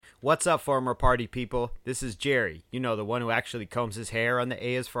What's up, former party people? This is Jerry, you know, the one who actually combs his hair on the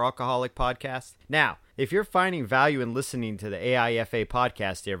A is for Alcoholic podcast. Now, if you're finding value in listening to the AIFA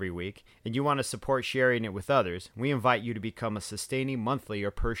podcast every week and you want to support sharing it with others, we invite you to become a sustaining monthly or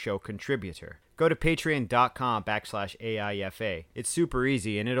per show contributor. Go to patreon.com/AIFA. It's super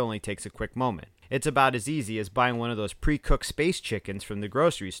easy and it only takes a quick moment. It's about as easy as buying one of those pre-cooked space chickens from the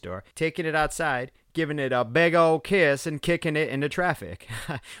grocery store, taking it outside, giving it a big old kiss, and kicking it into traffic.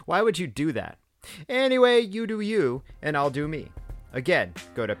 Why would you do that? Anyway, you do you, and I'll do me. Again,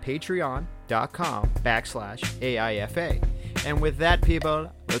 go to patreon.com/AIFA. And with that,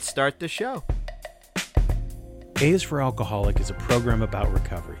 people, let's start the show. A is for Alcoholic is a program about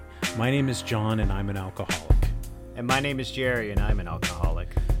recovery. My name is John, and I'm an alcoholic. And my name is Jerry, and I'm an alcoholic.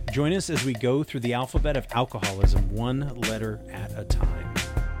 Join us as we go through the alphabet of alcoholism, one letter at a time.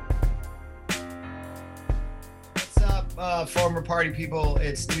 What's up, former party people?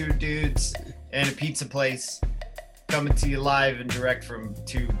 It's two dudes and a pizza place coming to you live and direct from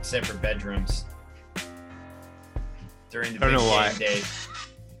two separate bedrooms during the big game day.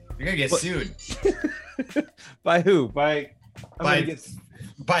 You're gonna get sued. By who? By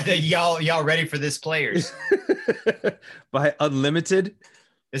the y'all ready for this players? By Unlimited.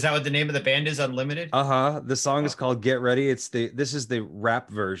 Is that what the name of the band is? Unlimited? The song is called Get Ready. This is the rap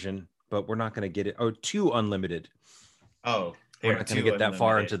version, but we're not going to get it. Oh, Too Unlimited. Oh, we're not going to get that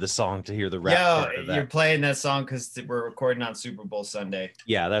far into the song to hear the rap part of that. You're playing that song because we're recording on Super Bowl Sunday.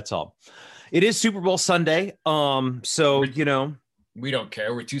 Yeah, that's all. It is Super Bowl Sunday. So you know, we don't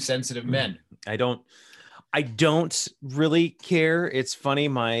care. We're two sensitive men. I don't really care. It's funny.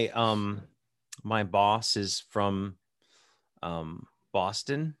 My boss is from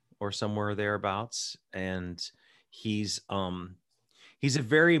Boston or somewhere thereabouts, and he's a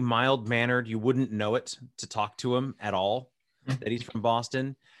very mild-mannered, you wouldn't know it to talk to him at all that he's from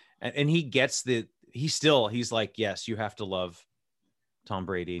Boston, and he gets he's like, yes, you have to love Tom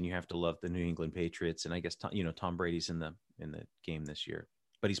Brady and you have to love the New England Patriots, and I guess Tom Brady's in the game this year,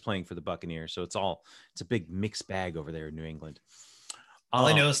 but he's playing for the Buccaneers, so it's a big mixed bag over there in New England. All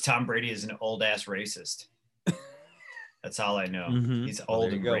I know is Tom Brady is an old ass racist. That's all I know. Mm-hmm. He's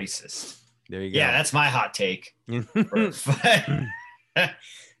old and racist. There you go. Yeah, that's my hot take.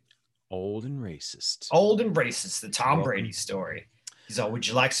 Old and racist. Old and racist. The Tom Brady story. He's all, would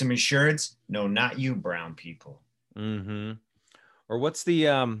you like some insurance? No, not you, brown people. Mm-hmm. Or what's the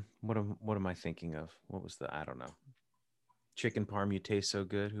what am I thinking of? What was I don't know. Chicken parm, you taste so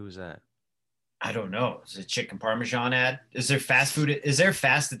good. Who was that? I don't know. Is it chicken parmesan ad? Is there fast food? Is there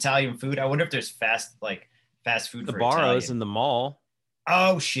fast Italian food? I wonder if there's fast food. The for Barro's Italian. in the mall.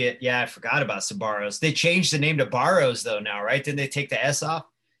 Oh shit! Yeah, I forgot about Sbarro's. They changed the name to Barro's though now, right? Didn't they take the S off?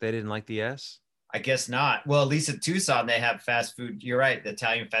 They didn't like the S? I guess not. Well, at least in Tucson they have fast food. You're right. The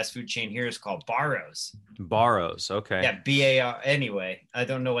Italian fast food chain here is called Barro's. Barro's, okay. Yeah, BAR. Anyway, I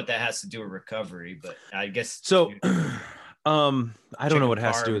don't know what that has to do with recovery, but I guess so. I don't know what it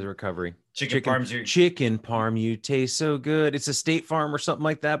has to do with recovery. Chicken parm, you taste so good. It's a State Farm or something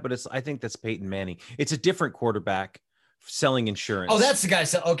like that, but I think that's Peyton Manning. It's a different quarterback selling insurance. Oh, that's the guy.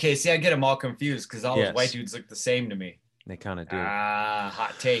 So, okay, see, I get them all confused because all those white dudes look the same to me. They kind of do.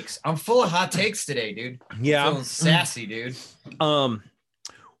 Hot takes. I'm full of hot takes today, dude. Yeah, I'm feeling sassy, dude.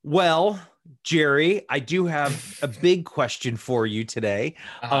 Well, Jerry, I do have a big question for you today.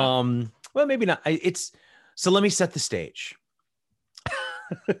 Well, maybe not. So let me set the stage.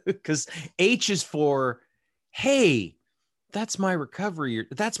 Because H is for, hey, that's my recovery.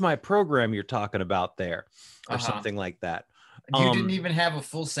 That's my program you're talking about there, or something like that. You didn't even have a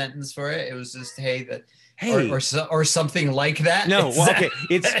full sentence for it. It was just, hey, or something like that. No, well, okay.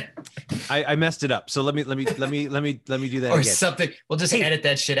 I messed it up. So let me do that or again. Something. We'll just edit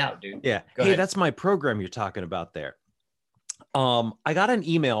that shit out, dude. Yeah. Go ahead. That's my program you're talking about there. I got an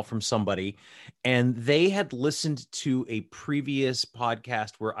email from somebody, and they had listened to a previous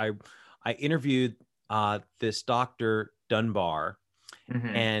podcast where I interviewed this Dr. Dunbar,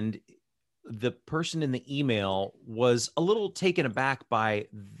 and the person in the email was a little taken aback by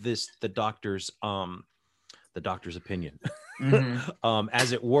the doctor's opinion,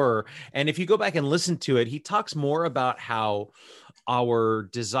 as it were. And if you go back and listen to it, he talks more about how our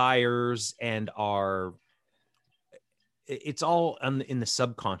desires and it's all in the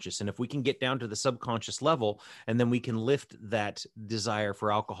subconscious. And if we can get down to the subconscious level, and then we can lift that desire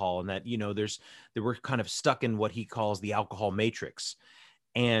for alcohol, and that, we're kind of stuck in what he calls the alcohol matrix.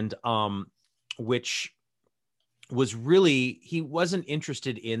 And, which was really, he wasn't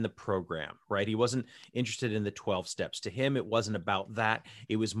interested in the program, right? He wasn't interested in the 12 steps. To him, it wasn't about that.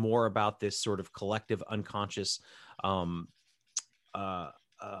 It was more about this sort of collective unconscious,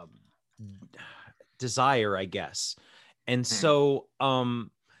 desire, I guess. And so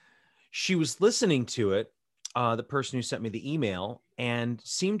she was listening to it, the person who sent me the email, and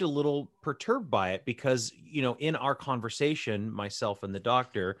seemed a little perturbed by it because, you know, in our conversation, myself and the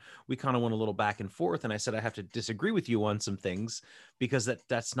doctor, we kind of went a little back and forth. And I said, I have to disagree with you on some things because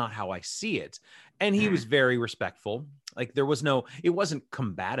that's not how I see it. And he was very respectful. Like it wasn't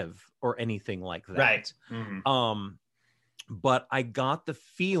combative or anything like that. Right. But I got the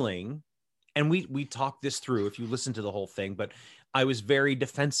feeling, and we talked this through if you listen to the whole thing, but I was very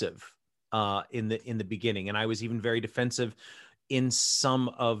defensive in the beginning, and I was even very defensive in some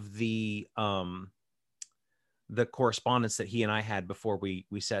of the correspondence that he and I had before we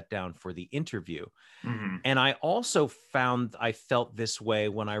sat down for the interview. And I also I felt this way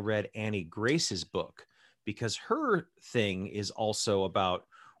when I read Annie Grace's book, because her thing is also about,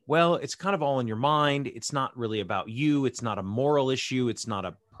 well, it's kind of all in your mind. It's not really about you. It's not a moral issue. It's not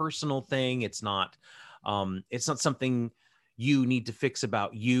a personal thing. It's not something you need to fix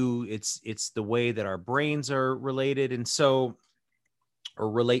about you. It's the way that our brains are related. And so, or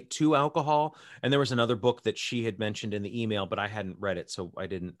relate to alcohol. And there was another book that she had mentioned in the email, but I hadn't read it. So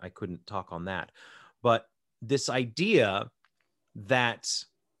I couldn't talk on that. But this idea that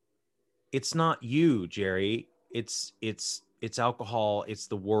it's not you, Jerry, it's alcohol, it's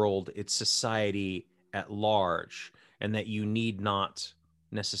the world, it's society at large, and that you need not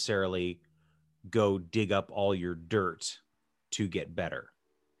necessarily go dig up all your dirt to get better.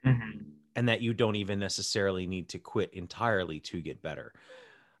 And that you don't even necessarily need to quit entirely to get better.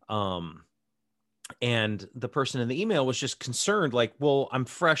 And the person in the email was just concerned, like, well, I'm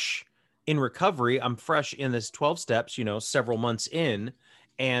fresh in recovery. I'm fresh in this 12 steps, you know, several months in.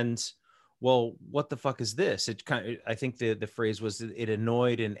 And well, what the fuck is this? It I think the phrase was, it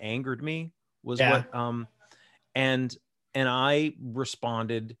annoyed and angered me was what, and I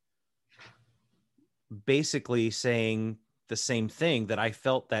responded basically saying the same thing, that I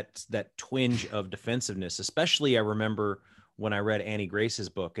felt that twinge of defensiveness. Especially, I remember when I read Annie Grace's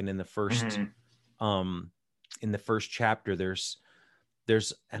book, and in the first chapter, there's,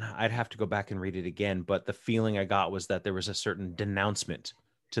 and I'd have to go back and read it again, but the feeling I got was that there was a certain denouncement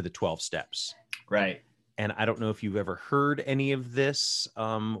to the 12 steps. Right. And I don't know if you've ever heard any of this,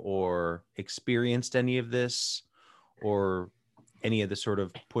 or experienced any of this, or any of the sort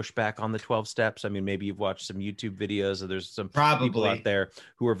of pushback on the 12 steps. I mean, maybe you've watched some YouTube videos, or there's some people out there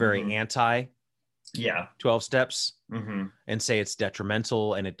who are very anti 12 steps and say it's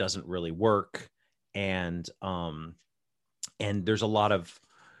detrimental and it doesn't really work. And there's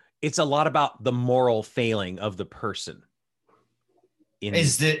it's a lot about the moral failing of the person.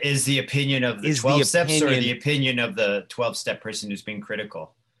 Is the opinion of the 12 steps, or the opinion of the 12-step person who's being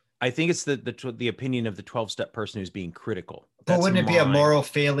critical? I think it's the opinion of the 12-step person who's being critical. But wouldn't it be a moral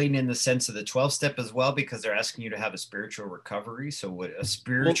failing in the sense of the 12-step as well? Because they're asking you to have a spiritual recovery. So would a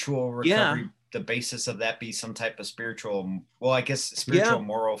spiritual recovery, the basis of that be some type of spiritual? Well, I guess spiritual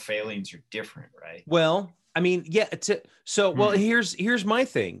moral failings are different, right? Well, I mean, well, here's my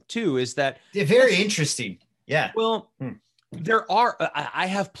thing too, is that they're very interesting. Yeah. Well, I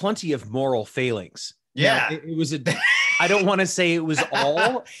have plenty of moral failings. Yeah. Now, it was I don't want to say it was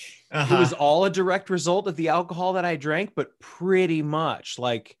all, it was all a direct result of the alcohol that I drank, but pretty much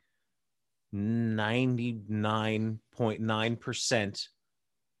like 99.9%,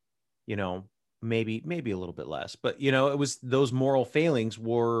 you know, maybe a little bit less, but you know, it was those moral failings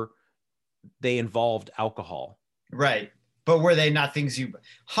they involved alcohol. Right. But were they not things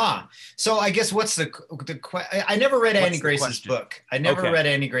so I guess what's I never read Annie Grace's book. I never read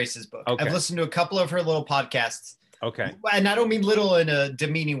Annie Grace's book. Okay. I've listened to a couple of her little podcasts. Okay. And I don't mean little in a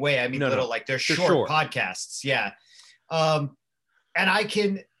demeaning way. I mean little, like they're short podcasts. Yeah. And I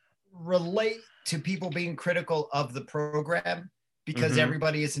can relate to people being critical of the program because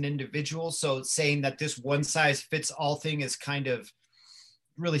everybody is an individual. So saying that this one size fits all thing is kind of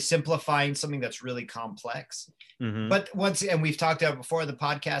really simplifying something that's really complex. But and we've talked about before the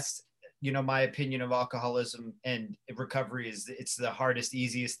podcast, you know, my opinion of alcoholism and recovery is it's the hardest,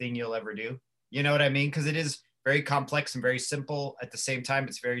 easiest thing you'll ever do. You know what I mean? Because it is very complex and very simple at the same time.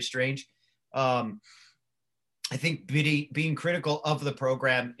 It's very strange. I think being critical of the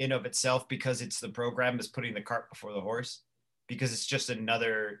program in of itself, because it's the program, is putting the cart before the horse, because it's just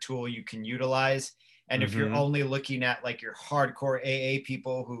another tool you can utilize. And if you're only looking at like your hardcore AA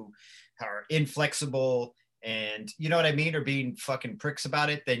people who are inflexible and, you know what I mean, or being fucking pricks about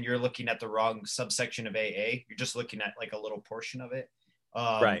it, then you're looking at the wrong subsection of AA. You're just looking at like a little portion of it.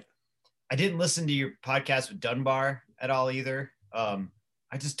 Right. I didn't listen to your podcast with Dunbar at all either.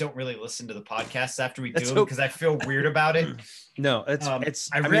 I just don't really listen to the podcasts after we do them because I feel weird about it. No,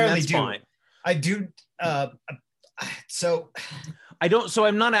 I rarely do. Fine. I do. So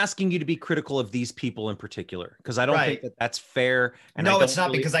I'm not asking you to be critical of these people in particular, because I don't think that that's fair. And no, it's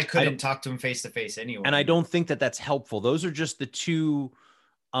not, because I couldn't talk to them face to face anyway. And I don't think that that's helpful. Those are just the two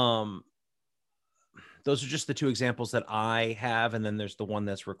examples that I have. And then there's the one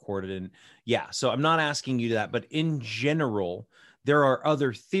that's recorded. And yeah, so I'm not asking you that, but in general, there are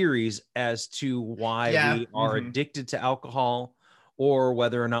other theories as to why we are addicted to alcohol, or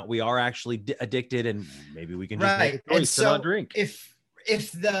whether or not we are actually addicted, and maybe we can just make a choice to not drink.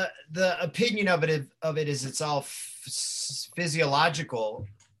 If the opinion of it is it's all physiological,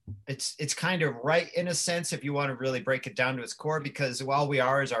 it's kind of right in a sense if you want to really break it down to its core, because all we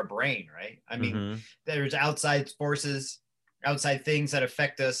are is our brain, right? I mean, there's outside forces, outside things that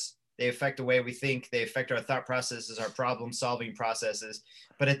affect us. They affect the way we think. They affect our thought processes, our problem-solving processes.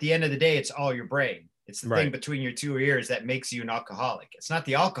 But at the end of the day, it's all your brain. It's the thing between your two ears that makes you an alcoholic. It's not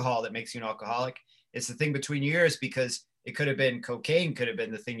the alcohol that makes you an alcoholic. It's the thing between your ears, because it could have been cocaine, could have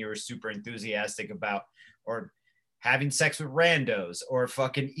been the thing you were super enthusiastic about, or having sex with randos, or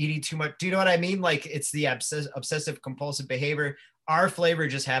fucking eating too much. Do you know what I mean? Like, it's the obsessive compulsive behavior. Our flavor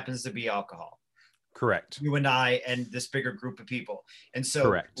just happens to be alcohol. Correct. You and I and this bigger group of people. And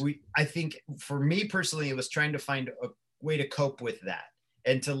so I think for me personally, it was trying to find a way to cope with that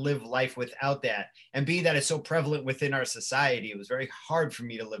and to live life without that. And being that it's so prevalent within our society, it was very hard for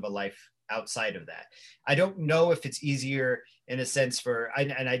me to live a life outside of that. I don't know if it's easier in a sense for,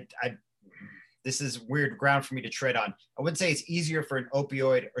 this is weird ground for me to tread on. I wouldn't say it's easier for an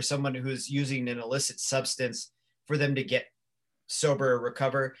opioid or someone who's using an illicit substance for them to get sober or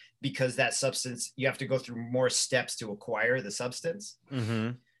recover, because that substance, you have to go through more steps to acquire the substance.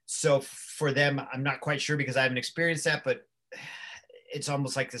 So for them, I'm not quite sure, because I haven't experienced that, but it's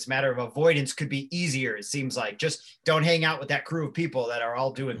almost like this matter of avoidance could be easier. It seems like just don't hang out with that crew of people that are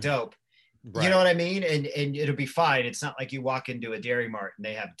all doing dope. You know what I mean? And it'll be fine. It's not like you walk into a Dairy Mart and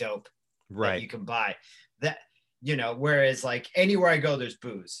they have dope that you can buy. That, whereas like anywhere I go, there's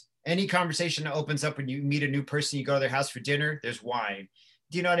booze. Any conversation that opens up when you meet a new person, you go to their house for dinner, there's wine.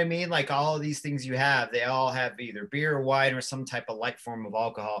 Do you know what I mean? Like all of these things you have, they all have either beer or wine or some type of light form of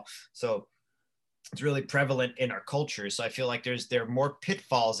alcohol. So it's really prevalent in our culture. So I feel like there are more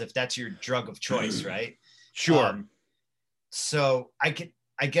pitfalls if that's your drug of choice, right? Sure. So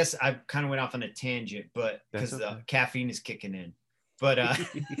I guess I kind of went off on a tangent, but because the caffeine is kicking in. But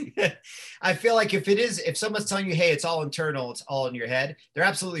I feel like if someone's telling you, hey, it's all internal, it's all in your head, they're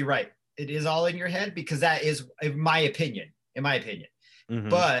absolutely right. It is all in your head, because that is, in my opinion.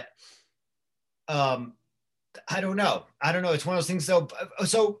 But I don't know. It's one of those things though.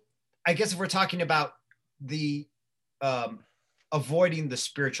 So I guess if we're talking about the avoiding the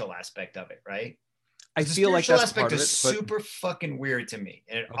spiritual aspect of it, right? I feel like that's aspect part is of it, super fucking weird to me.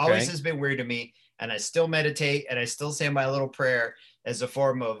 And it always has been weird to me. And I still meditate and I still say my little prayer as a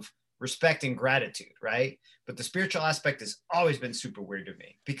form of respect and gratitude, right? But the spiritual aspect has always been super weird to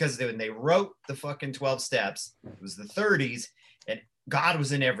me, because when they wrote the fucking 12 steps, it was the 30s and God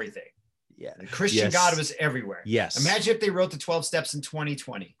was in everything. Yeah. The Christian God was everywhere. Yes. Imagine if they wrote the 12 steps in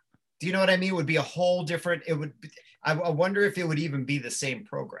 2020. Do you know what I mean? It would be a whole different, I wonder if it would even be the same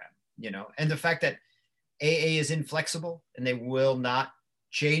program, and the fact that AA is inflexible and they will not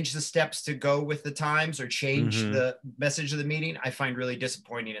change the steps to go with the times or change the message of the meeting, I find really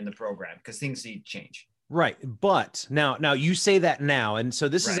disappointing in the program, because things need to change. Right. But now you say that now. And so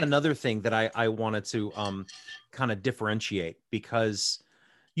this is another thing that I wanted to kind of differentiate, because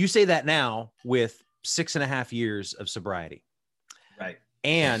you say that now with 6.5 years of sobriety. Right.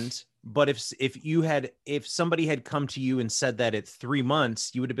 But if somebody had come to you and said that at 3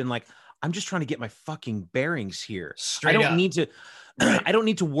 months, you would have been like, I'm just trying to get my fucking bearings here. I don't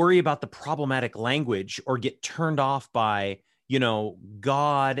need to worry about the problematic language or get turned off by,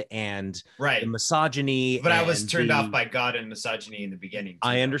 God and the misogyny. But I was turned off by God and misogyny in the beginning.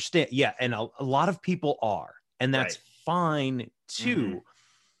 I understand. Yeah. And a lot of people are, and that's fine too.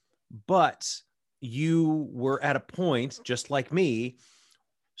 But you were at a point, just like me,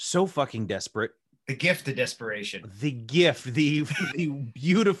 so fucking desperate. The gift of desperation. The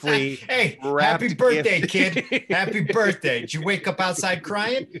beautifully hey, happy birthday, kid. Happy birthday. Did you wake up outside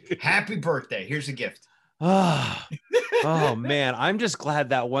crying? Happy birthday. Here's a gift. Oh man. I'm just glad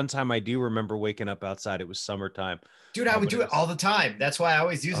that one time I do remember waking up outside. It was summertime. Dude, I would do it all the time. That's why I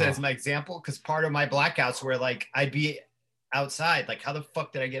always use it as my example, because part of my blackouts were like I'd be outside. Like, how the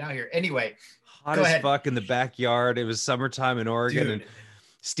fuck did I get out here? Anyway, hot as fuck in the backyard. It was summertime in Oregon. Dude.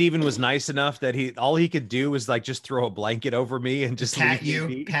 Steven was nice enough that all he could do was like just throw a blanket over me and just pat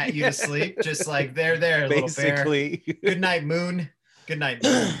you to sleep, just like there, basically. Little bear. Good night, moon. Good night,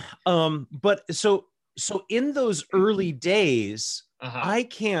 moon. But so in those early days, I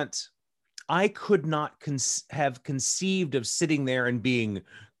could not have conceived of sitting there and being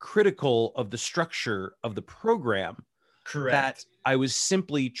critical of the structure of the program. Correct. That I was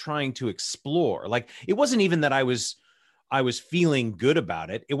simply trying to explore. Like, it wasn't even that I was feeling good about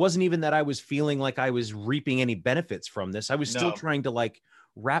it. It wasn't even that I was feeling like I was reaping any benefits from this. I was still trying to like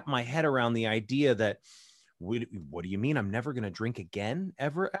wrap my head around the idea that, what do you mean I'm never going to drink again?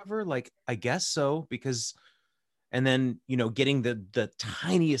 Ever? Like, I guess so, because, and then, getting the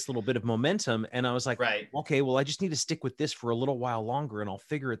tiniest little bit of momentum. And I was like, right. Okay, well, I just need to stick with this for a little while longer and I'll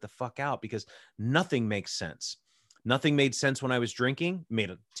figure it the fuck out, because nothing makes sense. Nothing made sense when I was drinking,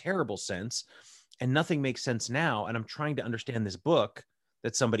 made a terrible sense. And nothing makes sense now. And I'm trying to understand this book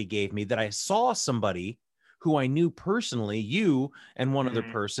that somebody gave me, that I saw somebody who I knew personally, you and one other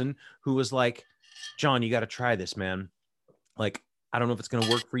person, who was like, John, you got to try this, man. Like, I don't know if it's going to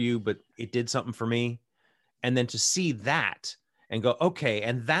work for you, but it did something for me. And then to see that and go, okay.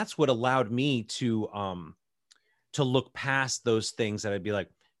 And that's what allowed me to look past those things that I'd be like,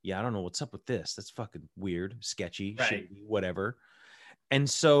 yeah, I don't know what's up with this. That's fucking weird, sketchy, right. shady, whatever. And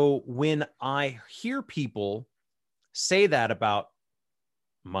so when I hear people say that about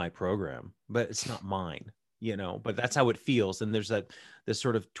my program, but it's not mine, but that's how it feels. And there's this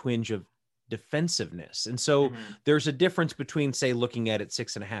sort of twinge of defensiveness. And so there's a difference between, say, looking at it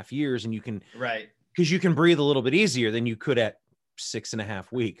 6.5 years, and you can, right, because you can breathe a little bit easier than you could at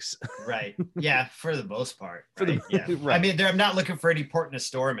 6.5 weeks. Right. Yeah. For the most part. Right? Right. I mean, I'm not looking for any port in a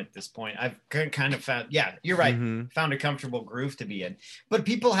storm at this point. I've kind of found, you're right. Found a comfortable groove to be in, but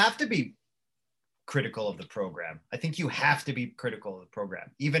people have to be critical of the program. I think you have to be critical of the program.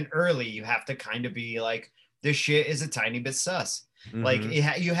 Even early, you have to kind of be like, this shit is a tiny bit sus. Like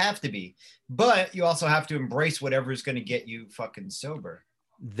you have to be, but you also have to embrace whatever's going to get you fucking sober.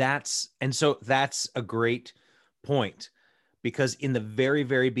 That's a great point. Because in the very,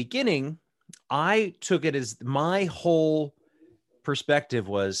 very beginning, I took it as my whole perspective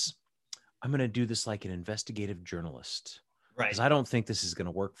was, I'm going to do this like an investigative journalist. Right. Because I don't think this is going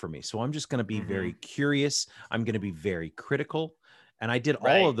to work for me. So I'm just going to be very curious. I'm going to be very critical. And I did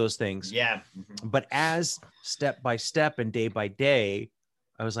all of those things. Yeah. But as step by step and day by day,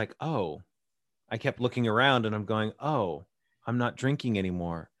 I was like, oh, I kept looking around and I'm going, oh, I'm not drinking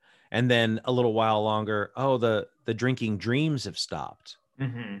anymore. And then a little while longer, oh, the drinking dreams have stopped.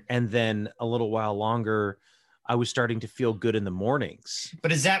 And then a little while longer, I was starting to feel good in the mornings.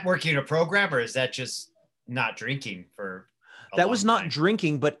 But is that working in a program, or is that just not drinking for that was not time?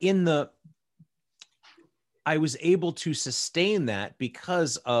 Drinking, but I was able to sustain that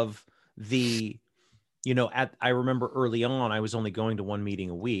because of the, I remember early on, I was only going to one meeting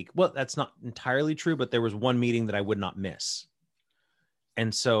a week. Well, that's not entirely true, but there was one meeting that I would not miss.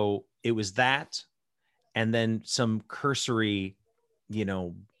 And so it was that, and then some cursory,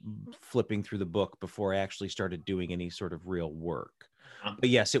 flipping through the book before I actually started doing any sort of real work. But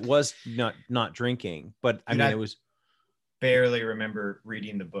yes, it was not drinking, but I was barely remember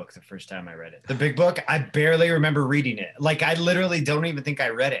reading the book the first time I read it. The big book, I barely remember reading it. Like, I literally don't even think I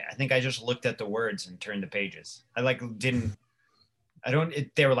read it. I think I just looked at the words and turned the pages. They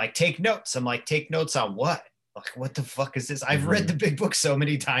were like, take notes. I'm like, take notes on what? Like, what the fuck is this? I've read the big book so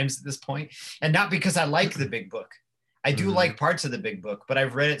many times at this point, and not because I like the big book. I do like parts of the big book, but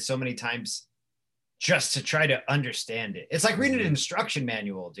I've read it so many times just to try to understand it. It's like reading an instruction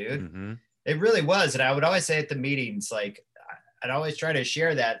manual, dude. It really was. And I would always say at the meetings, like, I'd always try to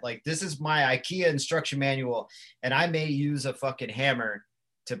share that, like, this is my IKEA instruction manual, and I may use a fucking hammer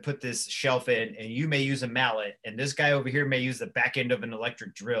to put this shelf in, and you may use a mallet, and this guy over here may use the back end of an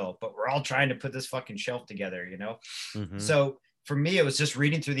electric drill, but we're all trying to put this fucking shelf together, So for me, it was just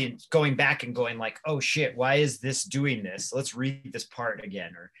reading through going back and going like, oh shit, why is this doing this? Let's read this part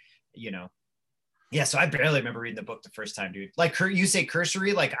again. Or, yeah. So I barely remember reading the book the first time, dude. Like, you say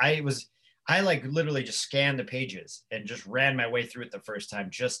cursory, like I like literally just scanned the pages and just ran my way through it the first time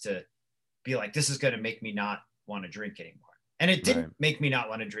just to be like, this is going to make me not want to drink anymore. And it didn't make me not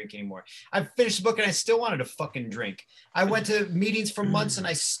want to drink anymore. I finished the book and I still wanted to fucking drink. I went to meetings for months and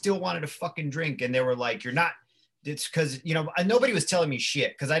I still wanted to fucking drink. And they were like, it's because, nobody was telling me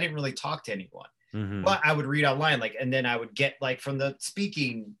shit because I didn't really talk to anyone. But I would read online, and then I would get from the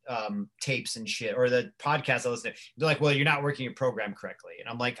speaking tapes and shit, or the podcast I listen to. They're like, well, you're not working your program correctly. And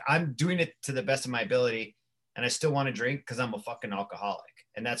I'm like, I'm doing it to the best of my ability. And I still want to drink because I'm a fucking alcoholic.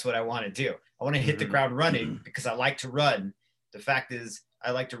 And that's what I want to do. I want to hit the ground running because I like to run. The fact is,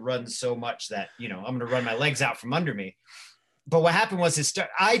 I like to run so much that, I'm going to run my legs out from under me. But what happened was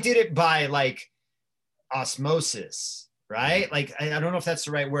I did it by like osmosis, right? Like, I don't know if that's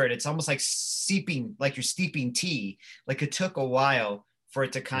the right word. It's almost like seeping, like you're steeping tea. Like it took a while for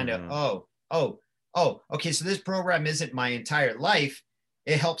it to kind of, okay, so this program isn't my entire life.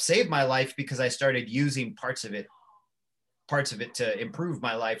 It helped save my life because I started using parts of it to improve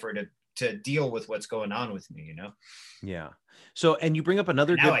my life or to deal with what's going on with me, Yeah. So, and you bring up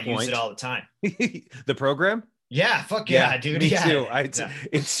another good point. I use it all the time. The program? Yeah, fuck yeah, dude. Me too.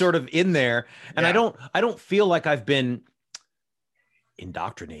 It's sort of in there, and I don't feel like I've been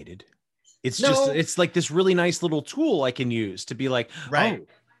indoctrinated. It's like this really nice little tool I can use to be like, oh,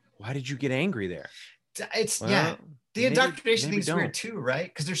 why did you get angry there? The indoctrination thing's weird too, right?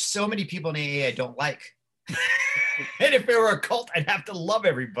 Because there's so many people in AA I don't like. And if it were a cult, I'd have to love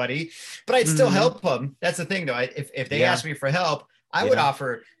everybody, but I'd still help them. That's the thing, though. If they asked me for help, I would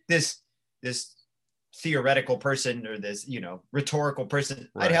offer this theoretical person or this, rhetorical person.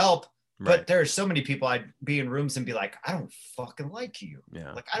 I'd help, but there are so many people I'd be in rooms and be like, I don't fucking like you.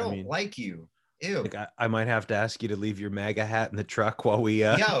 Yeah, like I don't like you. Ew. Like I might have to ask you to leave your MAGA hat in the truck while we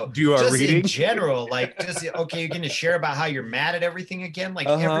do our reading. In general, like, okay, you're going to share about how you're mad at everything again. Like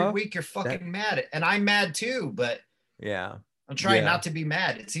every week you're fucking mad and I'm mad too, but I'm trying not to be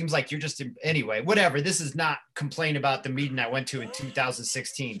mad. It seems like you're just anyway, whatever. This is not complain about the meeting I went to in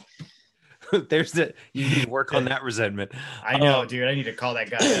 2016. You need to work on that resentment. I know, dude. I need to call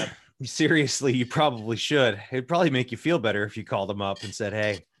that guy up. Seriously, you probably should. It'd probably make you feel better if you called him up and said,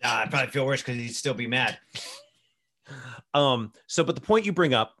 hey. I'd probably feel worse because he'd still be mad. But the point you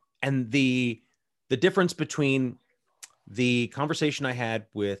bring up and the difference between the conversation I had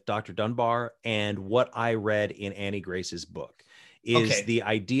with Dr. Dunbar and what I read in Annie Grace's book is the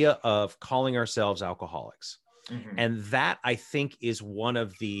idea of calling ourselves alcoholics. Mm-hmm. And that, I think, is one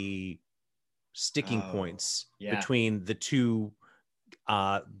of the sticking points between the two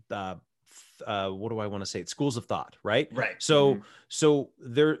what do I want to say? It's schools of thought, right? Right. So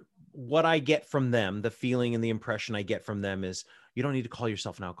what I get from them, the feeling and the impression I get from them is you don't need to call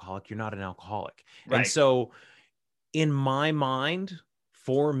yourself an alcoholic. You're not an alcoholic. Right. And so in my mind,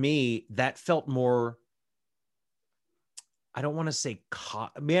 for me, that felt more, I don't want to say,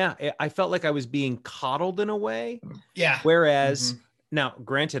 I felt like I was being coddled in a way. Yeah. Whereas now,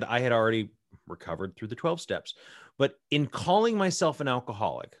 granted, I had already recovered through the 12 steps. But in calling myself an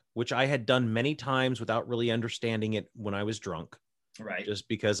alcoholic, which I had done many times without really understanding it when I was drunk, right? Just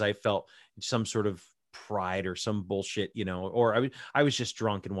because I felt some sort of pride or some bullshit, or I was just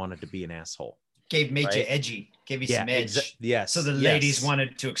drunk and wanted to be an asshole. Made you edgy, gave you some edge. Yes. So the ladies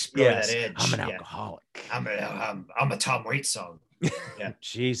wanted to explore that edge. I'm an alcoholic. I'm a Tom Waits song. Yeah.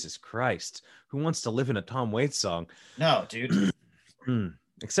 Jesus Christ. Who wants to live in a Tom Waits song? No, dude.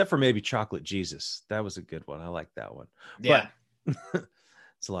 Except for maybe Chocolate Jesus. That was a good one. I like that one. Yeah. But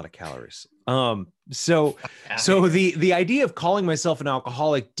it's a lot of calories. So the idea of calling myself an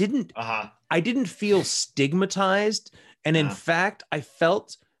alcoholic I didn't feel stigmatized. And in fact, I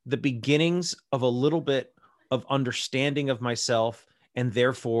felt the beginnings of a little bit of understanding of myself and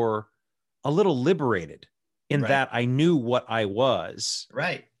therefore a little liberated in that I knew what I was.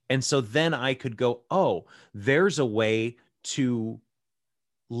 Right. And so then I could go, oh, there's a way to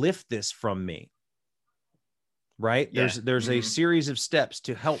lift this from me, right? Yeah. There's a series of steps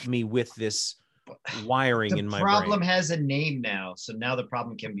to help me with this wiring in my brain. The problem has a name now, so now the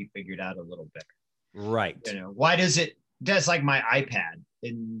problem can be figured out a little better. Right. Why that's like my iPad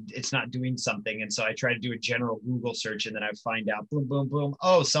and it's not doing something, and so I try to do a general Google search and then I find out boom boom boom,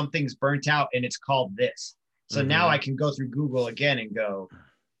 oh, something's burnt out and it's called this. So now I can go through Google again and go,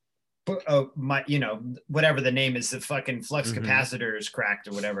 whatever the name is, the fucking flux capacitor is cracked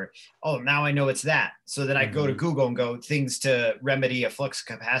or whatever. Oh, now I know it's that. So then I go to Google and go things to remedy a flux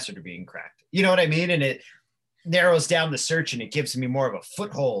capacitor being cracked. You know what I mean? And it narrows down the search and it gives me more of a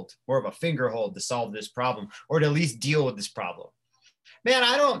foothold, more of a finger hold to solve this problem or to at least deal with this problem. Man,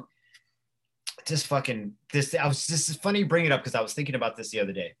 this is funny you bring it up because I was thinking about this the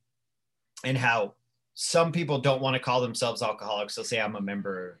other day and how some people don't want to call themselves alcoholics. They'll say I'm a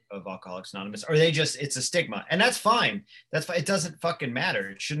member of Alcoholics Anonymous, or it's a stigma, and that's fine. That's fine. It doesn't fucking matter.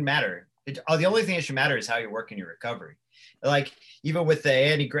 It shouldn't matter. The only thing that should matter is how you're working your recovery. Like even with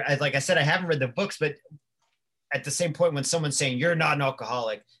the like I said, I haven't read the books, but at the same point when someone's saying you're not an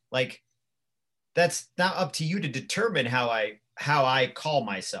alcoholic, like that's not up to you to determine how I call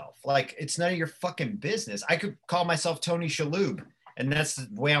myself. Like it's none of your fucking business. I could call myself Tony Shalhoub. And that's the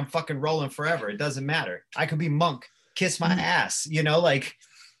way I'm fucking rolling forever. It doesn't matter. I could be Monk, kiss my ass, like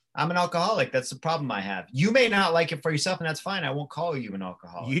I'm an alcoholic. That's the problem I have. You may not like it for yourself, and that's fine. I won't call you an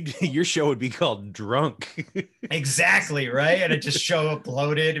alcoholic. Your show would be called Drunk. Exactly, right? And it just show up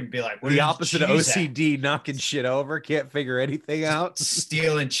loaded and be like, the opposite of OCD, knocking shit over, can't figure anything out.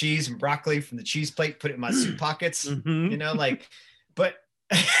 Stealing cheese and broccoli from the cheese plate, put it in my suit pockets, you know, like, but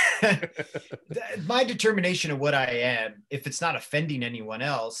my determination of what I am, if it's not offending anyone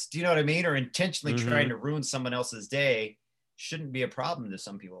else, do you know what I mean? Or intentionally trying to ruin someone else's day, shouldn't be a problem to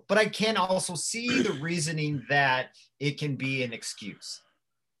some people. But I can also see the reasoning that it can be an excuse.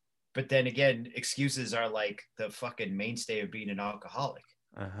 But then again, excuses are like the fucking mainstay of being an alcoholic.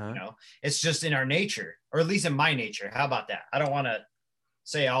 You know, it's just in our nature, or at least in my nature. How about that? I don't want to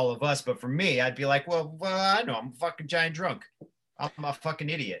say all of us, but for me, I'd be like, well, I know I'm a fucking giant drunk. I'm a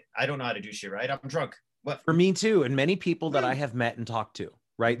fucking idiot. I don't know how to do shit right. I'm drunk. What? For me too, and many people that I have met and talked to,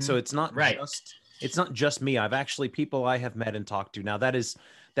 right? So it's not it's not just me. I've actually people I have met and talked to. Now that is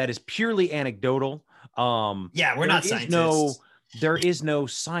purely anecdotal. Yeah, we're not scientists. There is no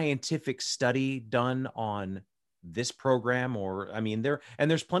scientific study done on this program, or I mean,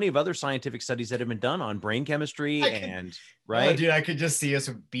 there's plenty of other scientific studies that have been done on brain chemistry right. Oh, dude, I could just see us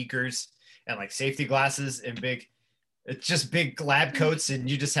with beakers and like safety glasses and it's just big lab coats, and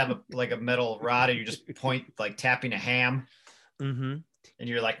you just have a metal rod, and you just point like tapping a ham, and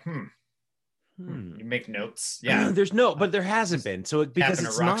you're like, You make notes. Yeah, but there hasn't been. So because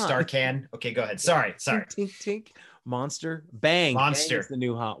it's a rock star can. Okay, go ahead. Sorry. Tink, tink. Monster. Bang. Monster. Bang is the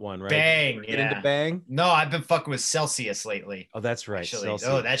new hot one, right? Bang. Get into Bang? No, I've been fucking with Celsius lately. Oh, that's right. Celsius.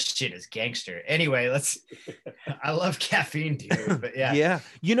 Oh, that shit is gangster. Anyway, I love caffeine, dude. But yeah. Yeah.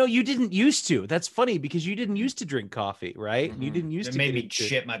 You know, you didn't used to. That's funny because you didn't used to drink coffee, right? You didn't used to. It made me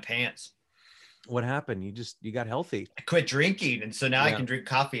shit my pants. What happened? You got healthy. I quit drinking, and so now I can drink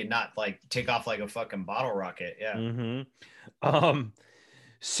coffee and not like take off like a fucking bottle rocket. Yeah.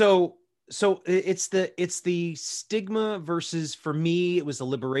 So it's the stigma versus, for me, it was the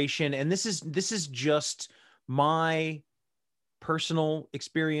liberation. And this is just my personal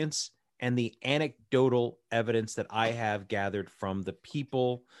experience and the anecdotal evidence that I have gathered from the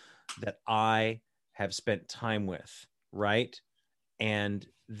people that I have spent time with, right? And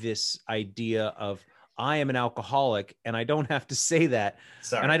this idea of I am an alcoholic, and I don't have to say that.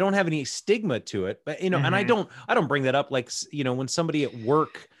 Sorry. And I don't have any stigma to it, but and I don't bring that up. Like, when somebody at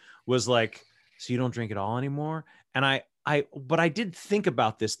work was like, so you don't drink at all anymore? And but I did think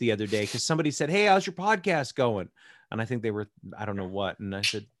about this the other day, because somebody said, hey, how's your podcast going? And I think they were, I don't know what. And I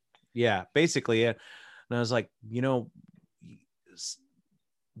said, yeah, basically. And I was like,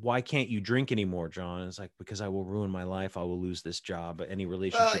 why can't you drink anymore, John? And it's like, because I will ruin my life. I will lose this job, any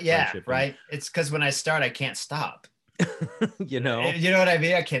relationship. Friendship, right. It's because when I start, I can't stop. You know what I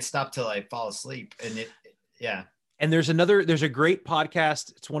mean? I can't stop till I fall asleep. And yeah. And there's a great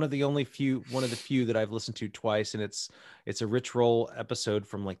podcast. It's one of the few that I've listened to twice. And it's a Rich Roll episode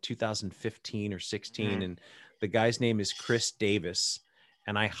from like 2015 or 16. And the guy's name is Chris Davis.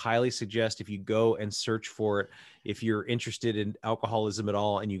 And I highly suggest, if you go and search for it, if you're interested in alcoholism at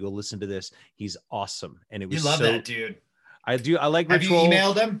all, and you go listen to this, he's awesome. And it was, you love that dude. I do. I like Rich Roll. Have you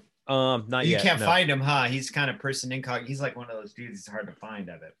emailed him? Not you yet. You can't find him, huh? He's kind of person incognito. He's like one of those dudes. It's hard to find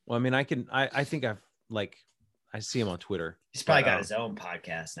of it. Well, I mean, I think I see him on Twitter. He's probably got his own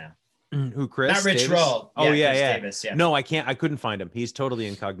podcast now. Who, Chris? Not Rich Davis? Roll. Oh, yeah, Chris yeah. Davis, yeah. No, I couldn't find him. He's totally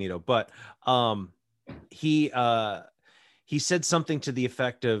incognito. But he said something to the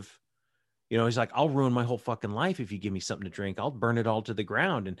effect of, he's like, I'll ruin my whole fucking life if you give me something to drink. I'll burn it all to the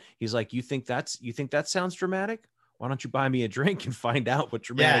ground. And he's like, you think that sounds dramatic? Why don't you buy me a drink and find out what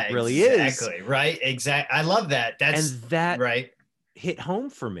dramatic really is? Exactly. Right. Exactly. I love that. That right. hit home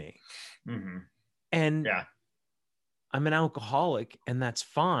for me. Mm-hmm. And I'm an alcoholic, and that's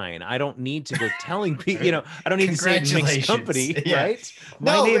fine. I don't need to go telling people, I don't need to say it makes company, right?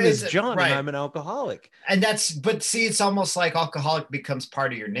 My name is John, and I'm an alcoholic. And but see, it's almost like alcoholic becomes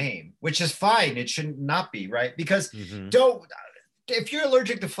part of your name, which is fine. It should not be, right? Because if you're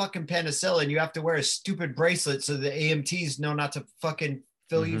allergic to fucking penicillin, you have to wear a stupid bracelet so the AMTs know not to fucking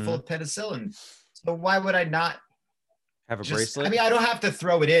fill you full of penicillin. So why would I not have a bracelet? I mean, I don't have to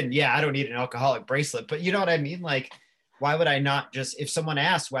throw it in. Yeah, I don't need an alcoholic bracelet, but you know what I mean? Like, why would I not just, if someone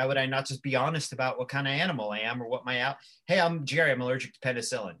asks, why would I not just be honest about what kind of animal I am or what hey, I'm Jerry, I'm allergic to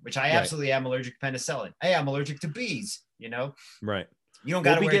penicillin, which I absolutely am allergic to penicillin. Hey, I'm allergic to bees, Right. You don't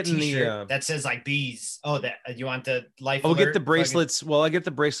got to wear a t-shirt that says like bees. Oh, that you want the life I'll alert? get the bracelets. Well, I'll get the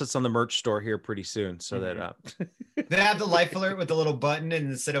bracelets on the merch store here pretty soon. So that they have the life alert with the little button,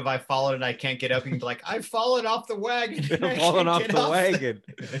 and instead of I followed and I can't get up, you can be like, I've fallen off the wagon. I'm falling off the wagon.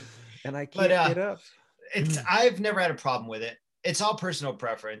 And I can't get up. I've never had a problem with it. it's all personal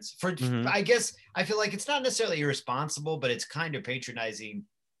preference. I guess I feel like it's not necessarily irresponsible, but it's kind of patronizing.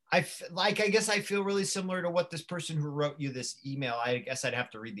 I guess I feel really similar to what this person who wrote you this email. I guess I'd have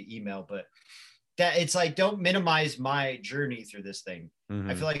to read the email, but that it's like, don't minimize my journey through this thing.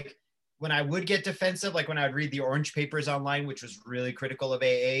 I feel like when I would get defensive, like when I would read the orange papers online, which was really critical of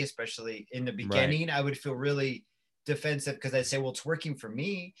AA, especially in the beginning, I would feel really defensive because I'd say, well, it's working for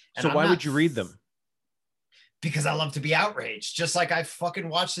me. And so why would you read them? Because I love to be outraged, just like I fucking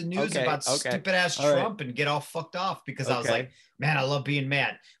watch the news about stupid ass Trump and get all fucked off because I was like, man, I love being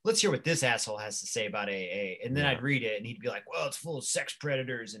mad. Let's hear what this asshole has to say about AA. And then I'd read it and he'd be like, well, it's full of sex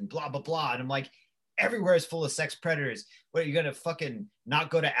predators and blah, blah, blah. And I'm like, everywhere is full of sex predators. What, are you going to fucking not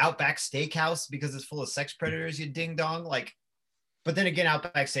go to Outback Steakhouse because it's full of sex predators, you ding dong? Like, but then again,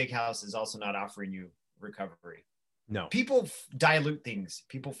 Outback Steakhouse is also not offering you recovery. No. People dilute things.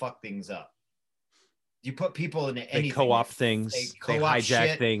 People fuck things up. You put people into anything. They co-opt things. They hijack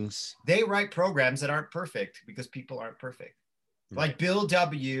shit. Things. They write programs that aren't perfect because people aren't perfect. Right. Like Bill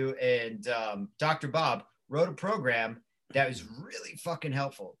W. and Dr. Bob wrote a program that was really fucking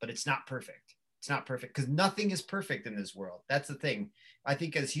helpful, but it's not perfect. It's not perfect because nothing is perfect in this world. That's the thing. I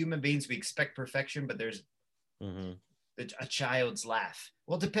think as human beings, we expect perfection, but there's a child's laugh.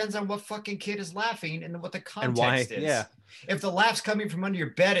 Well, it depends on what fucking kid is laughing and what the context is. Yeah. If the laugh's coming from under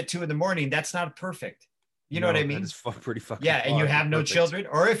your bed at 2 a.m, that's not perfect. You know what I mean? It's pretty fucking and you have no children,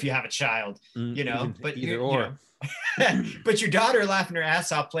 or if you have a child, you know, but either or. You know, but your daughter laughing her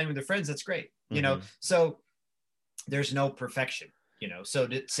ass off playing with her friends, that's great. You know, so there's no perfection, you know. So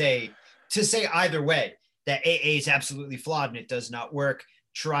to say either way that AA is absolutely flawed and it does not work,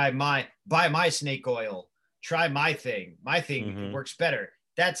 buy my snake oil, try my thing works better.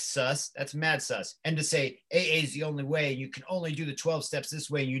 That's sus. That's mad sus. And to say AA is the only way, you can only do the 12 steps this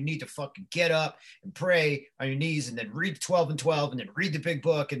way, and you need to fucking get up and pray on your knees and then read 12 and 12 and then read the big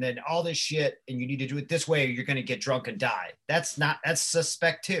book and then all this shit, and you need to do it this way or you're going to get drunk and die. That's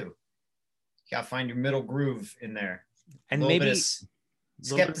suspect too. You got to find your middle groove in there. And maybe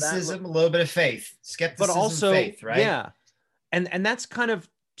skepticism, a little bit of faith. Skepticism, but also faith, right? Yeah. And that's kind of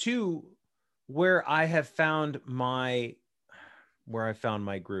too where I found my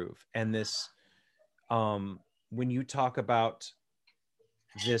groove. And this when you talk about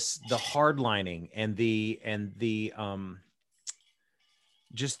this, the hardlining and the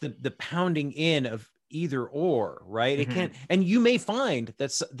just the pounding in of either or, right? It can't, and you may find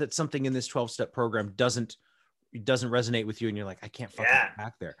that something in this 12-step program doesn't resonate with you, and you're like, I can't fucking get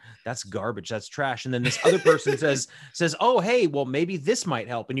back there. That's garbage. That's trash. And then this other person says, oh, hey, well, maybe this might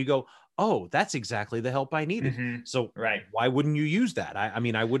help. And you go, oh, that's exactly the help I needed. So why wouldn't you use that? I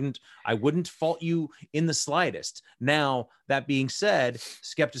mean, I wouldn't fault you in the slightest. Now, that being said,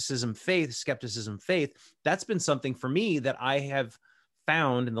 skepticism, faith, that's been something for me that I have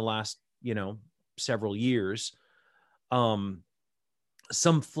found in the last, several years,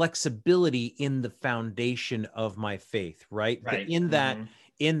 some flexibility in the foundation of my faith, right? In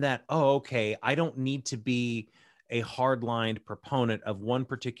that, oh, okay, I don't need to be a hardlined proponent of one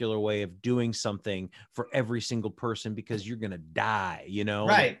particular way of doing something for every single person because you're going to die,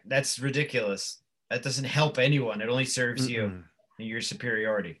 Right. That's ridiculous. That doesn't help anyone. It only serves you and your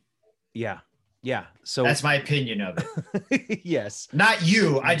superiority. Yeah. Yeah. So that's my opinion of it. Yes. Not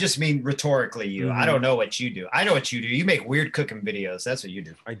you. I just mean rhetorically you. I don't know what you do. I know what you do. You make weird cooking videos. That's what you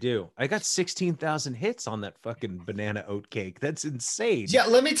do. I do. I got 16,000 hits on that fucking banana oat cake. That's insane. Yeah.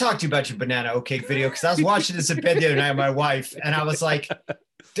 Let me talk to you about your banana oat cake video. Cause I was watching this in bed the other night with my wife and I was like,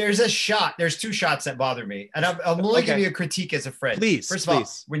 there's 2 shots that bother me. And I'm only giving you a critique as a friend. Please. First of all,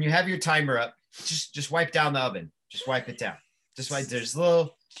 when you have your timer up, just wipe down the oven. Just wipe it down. There's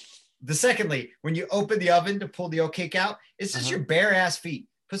secondly, when you open the oven to pull the oat cake out, it's just your bare ass feet.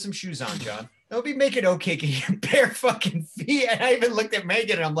 Put some shoes on, John. Don't be making oat cake in your bare fucking feet. And I even looked at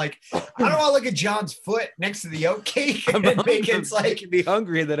Megan and I'm like, I don't want to look at John's foot next to the oat cake. And Megan's like, making me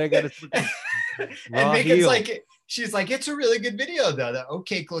hungry that I got to. And Megan's like, she's like, it's a really good video though. The oat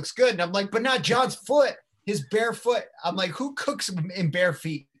cake looks good. And I'm like, but not John's foot, his bare foot. I'm like, who cooks in bare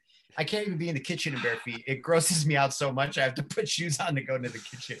feet? I can't even be in the kitchen in bare feet. It grosses me out so much. I have to put shoes on to go into the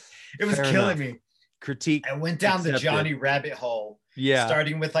kitchen. It was killing me. Critique. I went down the Johnny rabbit hole. Yeah.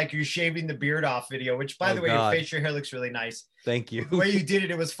 Starting with like you're shaving the beard off video, which by the way, your hair looks really nice. Thank you. The way you did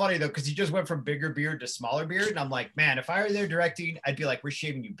it, it was funny though, because you just went from bigger beard to smaller beard. And I'm like, man, if I were there directing, I'd be like, we're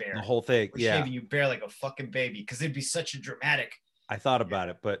shaving you bare. The whole thing. We're shaving you bare like a fucking baby. Because it'd be such a dramatic. I thought about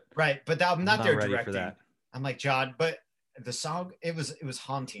it, but right. But I'm not there ready directing. for that. I'm like, John, but the song, it was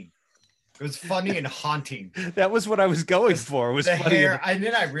haunting. It was funny and haunting. That was what I was going for. It was the funny. Hair, and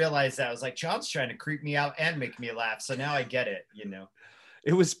then I realized that I was like, John's trying to creep me out and make me laugh. So now I get it, you know.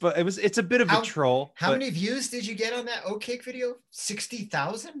 It's a bit of a troll. How many views did you get on that oat cake video?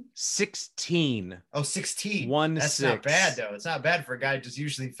 60,000? 16. Oh, 16. 1 That's 6. not bad though. It's not bad for a guy who just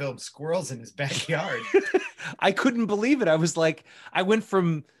usually films squirrels in his backyard. I couldn't believe it. I was like, I went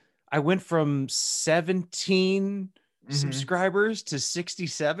from 17 subscribers to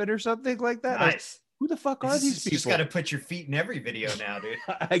 67 or something like that. Nice. Who the fuck are these people? You just got to put your feet in every video now, dude.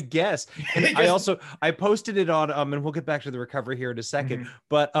 I guess. And I posted it on, and we'll get back to the recovery here in a second,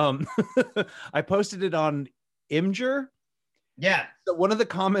 but I posted it on Imgur. Yeah. So one of the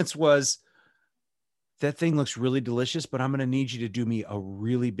comments was, that thing looks really delicious, but I'm going to need you to do me a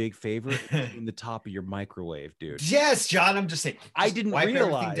really big favor in the top of your microwave, dude. Yes, John. I'm just saying. I didn't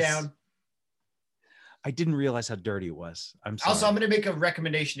realize how dirty it was. I'm sorry. Also, I'm going to make a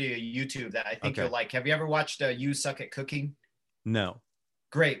recommendation to you, YouTube, that I think you'll like. Have you ever watched You Suck at Cooking? No.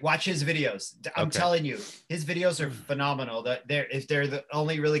 Great. Watch his videos. I'm telling you, his videos are phenomenal. They're the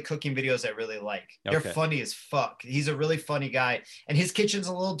only really cooking videos I really like. They're funny as fuck. He's a really funny guy. And his kitchen's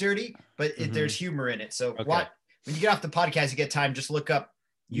a little dirty, but there's humor in it. So when you get off the podcast, you get time, just look up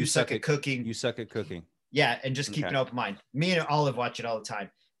You Suck at Cooking. You Suck at Cooking. Yeah, and just keep an open mind. Me and Olive watch it all the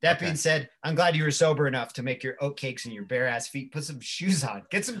time. That being said, I'm glad you were sober enough to make your oat cakes and your bare ass feet. Put some shoes on.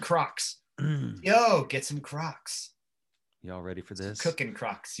 Get some Crocs. Yo, get some Crocs. Y'all ready for this? Cooking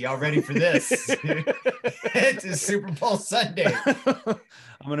Crocs. Y'all ready for this? It's Super Bowl Sunday.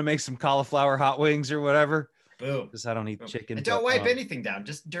 I'm going to make some cauliflower hot wings or whatever. Boom. Because I don't eat chicken. And don't wipe anything down.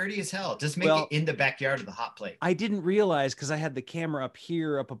 Just dirty as hell. Just make it in the backyard of the hot plate. I didn't realize because I had the camera up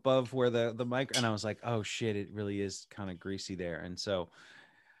here, up above where the mic, and I was like, oh shit, it really is kind of greasy there. And so,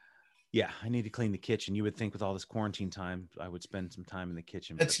 yeah, I need to clean the kitchen. You would think with all this quarantine time, I would spend some time in the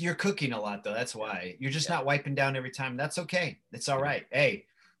kitchen. You're cooking a lot though. That's why you're just not wiping down every time. That's okay. It's all right. Hey,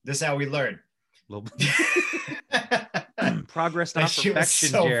 this is how we learn. Progress, not perfection. Was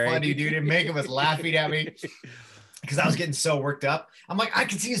so Jerry. Funny, dude. And Megan was laughing at me because I was getting so worked up. I'm like, I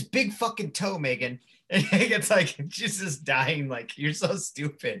can see his big fucking toe, Megan. And Megan's like, she's just dying. Like, you're so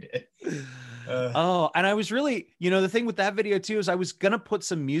stupid. And I was really, the thing with that video too is I was gonna put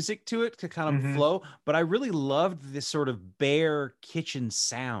some music to it to kind of flow, but I really loved this sort of bare kitchen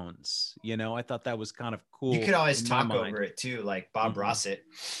sounds. I thought that was kind of cool. You could always talk over it too, like Bob Rossett.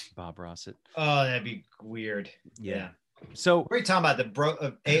 Bob Rossett. Oh, that'd be weird. Yeah. So we're talking about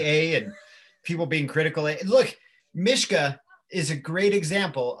the AA and people being critical. Look, Mishka is a great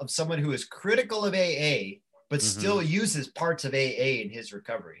example of someone who is critical of AA, but still uses parts of AA in his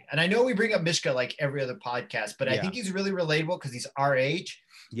recovery. And I know we bring up Mishka like every other podcast, but I think he's really relatable because he's our age.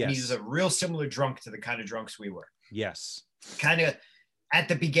 Yes. And he's a real similar drunk to the kind of drunks we were. Yes. Kind of at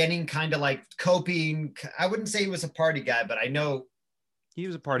the beginning, kind of like coping. I wouldn't say he was a party guy, but I know he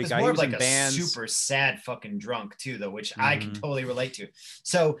was a party guy. More he was like in bands. Super sad fucking drunk too, though, which I can totally relate to.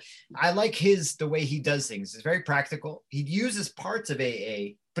 So I like the way he does things. It's very practical. He uses parts of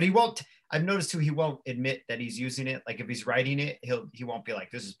AA, but he won't. I've noticed too, he won't admit that he's using it. Like if he's writing it, he won't be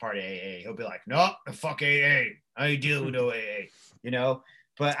like, this is part of AA. He'll be like, no, the fuck AA. I deal with no AA,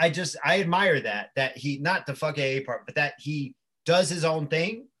 But I admire that he, not the fuck AA part, but that he does his own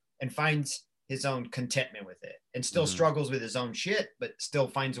thing and finds his own contentment with it and still struggles with his own shit, but still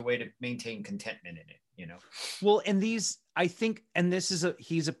finds a way to maintain contentment in it, Well, and I think, and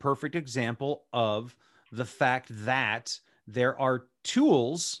he's a perfect example of the fact that there are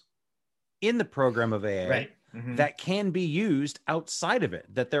tools in the program of AA that can be used outside of it,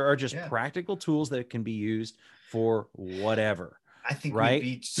 that there are just practical tools that can be used for whatever. I think we'd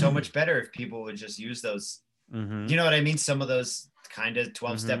be so much better if people would just use those. You know what I mean? Some of those kind of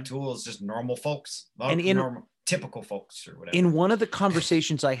 12-step tools, just normal folks, normal, typical folks or whatever. In one of the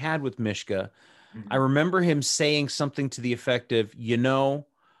conversations I had with Mishka, I remember him saying something to the effect of,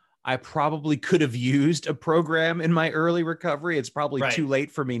 I probably could have used a program in my early recovery. It's probably too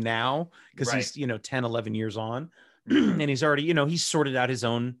late for me now because he's, 10, 11 years on and he's already, he's sorted out his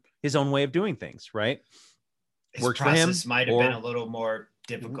own way of doing things. Right. His works process might have been a little more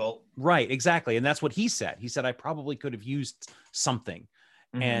difficult. Right. Exactly. And that's what he said. He said, I probably could have used something.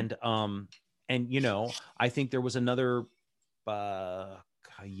 And I think there was another, a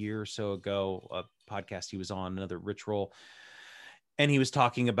year or so ago, a podcast he was on, another Rich Roll. And he was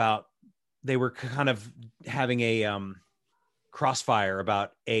talking about, they were kind of having a crossfire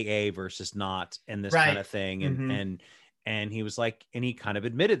about AA versus not and this kind of thing. And he was like, and he kind of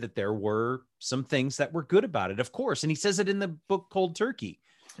admitted that there were some things that were good about it, of course. And he says it in the book Cold Turkey.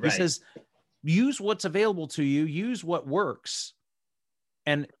 He says, use what's available to you, use what works.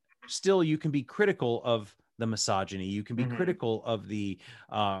 And still you can be critical of the misogyny. You can be critical of the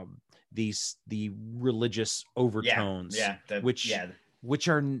religious overtones, which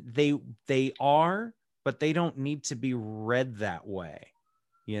are they are, but they don't need to be read that way.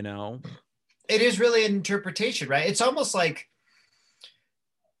 You know, it is really an interpretation, right? It's almost like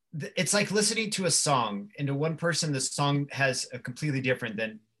it's like listening to a song, and to one person, the song has a completely different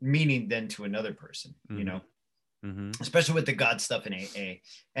meaning than to another person, you know, especially with the God stuff in AA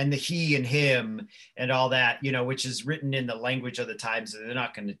and the he and him and all that, you know, which is written in the language of the times, and they're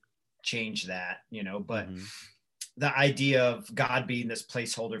not going to change that, you know, but the idea of God being this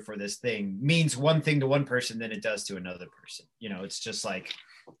placeholder for this thing means one thing to one person than it does to another person. You know, it's just like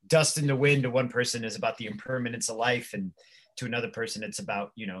dust in the wind to one person is about the impermanence of life, and to another person it's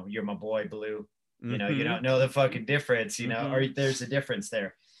about, you know, you're my boy Blue, you know, you don't know the fucking difference, you know, or there's a difference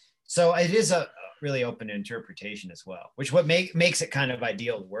there. So it is a really open interpretation as well, which what makes it kind of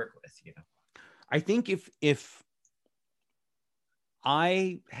ideal to work with, you know. I think if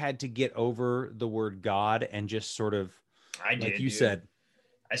I had to get over the word God and just sort of, said,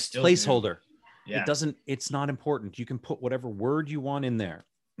 I still placeholder. Yeah. It's not important. You can put whatever word you want in there.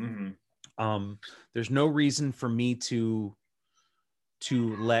 There's no reason for me to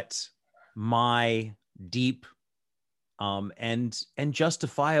let my deep and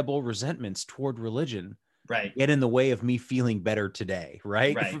justifiable resentments toward religion get in the way of me feeling better today,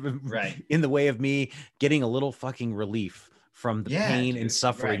 right? In the way of me getting a little fucking relief from the pain and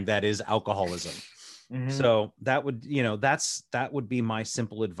suffering that is alcoholism. So that would, you know, that would be my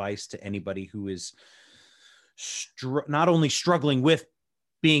simple advice to anybody who is not only struggling with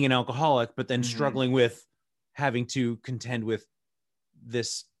being an alcoholic, but then struggling with having to contend with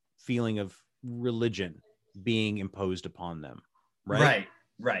this feeling of religion being imposed upon them. Right.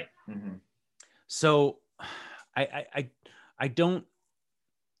 So I don't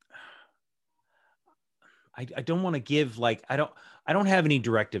want to give, like, I don't have any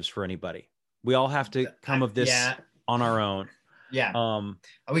directives for anybody. We all have to come of this on our own.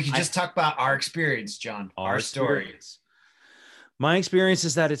 We can just talk about our experience, John, our stories. My experience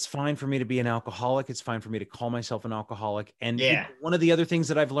is that it's fine for me to be an alcoholic. It's fine for me to call myself an alcoholic. And you know, one of the other things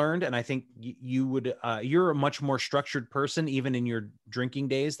that I've learned, and I think you're a much more structured person, even in your drinking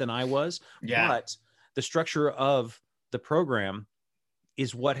days, than I was. But the structure of the program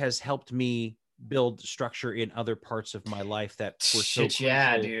is what has helped me build structure in other parts of my life that were so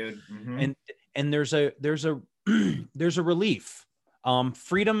crucial. Dude. And there's a there's a relief,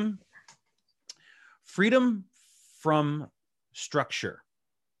 freedom from structure.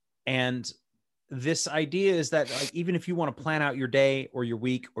 And this idea is that, like, even if you want to plan out your day or your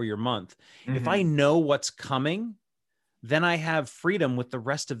week or your month, if I know what's coming, then I have freedom with the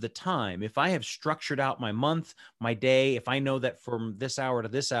rest of the time. If I have structured out my month, my day, if I know that from this hour to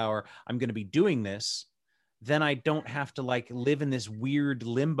this hour, I'm going to be doing this, then I don't have to, like, live in this weird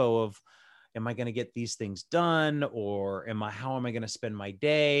limbo of, am I going to get these things done? Or how am I going to spend my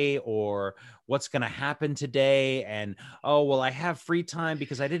day? Or what's going to happen today? And, oh, well, I have free time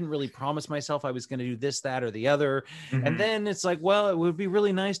because I didn't really promise myself I was going to do this, that, or the other. And then it's like, well, it would be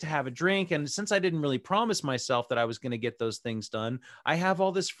really nice to have a drink. And since I didn't really promise myself that I was going to get those things done, I have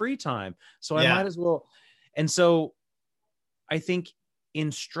all this free time. So I might as well. And so I think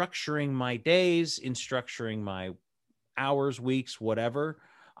in structuring my days, in structuring my hours, weeks, whatever,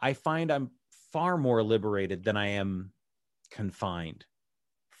 I find I'm far more liberated than I am confined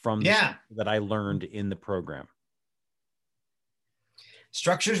from that I learned in the program.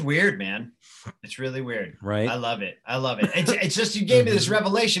 Structure's weird, man. It's really weird. Right. I love it. It's just, you gave me this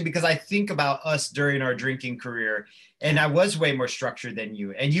revelation, because I think about us during our drinking career, and I was way more structured than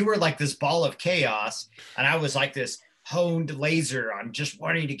you. And you were like this ball of chaos, and I was like this honed laser on just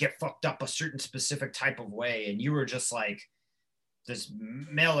wanting to get fucked up a certain specific type of way. And you were just like this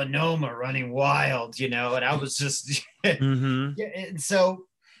melanoma running wild, you know, and I was just, and so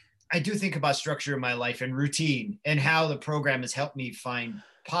I do think about structure in my life and routine, and how the program has helped me find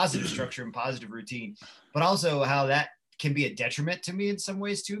positive structure and positive routine, but also how that can be a detriment to me in some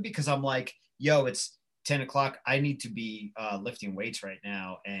ways too, because I'm like, yo, it's 10 o'clock. I need to be lifting weights right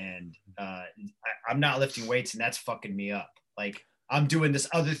now. And I'm not lifting weights, and that's fucking me up. Like, I'm doing this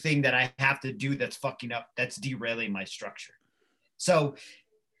other thing that I have to do that's fucking up, that's derailing my structure. So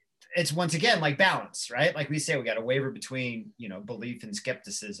it's, once again, like balance, right? Like we say, we got to waver between, you know, belief and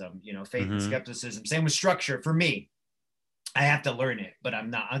skepticism, you know, faith and skepticism. Same with structure. For me, I have to learn it, but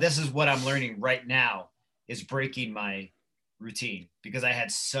I'm not. This is what I'm learning right now, is breaking my routine, because I had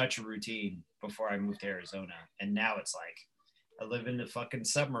such a routine before I moved to Arizona. And now it's like, I live in the fucking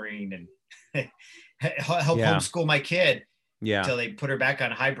submarine and help homeschool my kid. Yeah. Until they put her back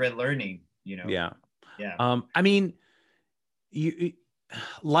on hybrid learning, Yeah. Yeah. I mean,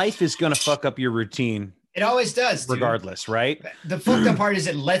 life is going to fuck up your routine. It always does, regardless, dude. Right? The fucked up part is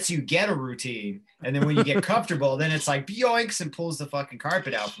it lets you get a routine. And then when you get comfortable, then it's like yoinks and pulls the fucking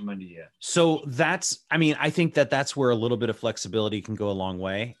carpet out from under you. So I think that's where a little bit of flexibility can go a long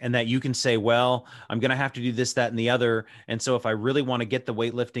way. And that you can say, well, I'm going to have to do this, that, and the other. And so if I really want to get the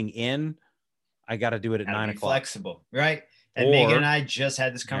weightlifting in, I got to do it at 9 o'clock. Flexible, right? And Megan and I just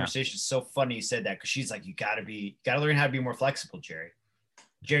had this conversation. It's so funny you said that, because she's like, you got to learn how to be more flexible, Jerry.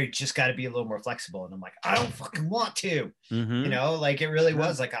 Jerry, just got to be a little more flexible. And I'm like, I don't fucking want to, like it really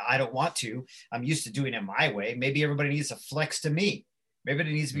was like, I don't want to. I'm used to doing it my way. Maybe everybody needs to flex to me. Maybe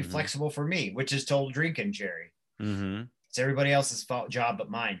it needs to be flexible for me, which is total drinking, Jerry. It's everybody else's job but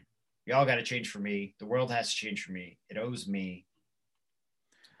mine. We all got to change for me. The world has to change for me. It owes me.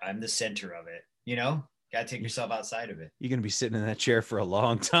 I'm the center of it, Got to take yourself outside of it. You're going to be sitting in that chair for a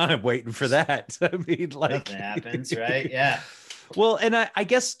long time waiting for that. I mean, like nothing happens, right? Yeah. Well, and I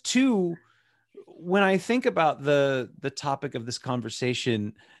guess too, when I think about the topic of this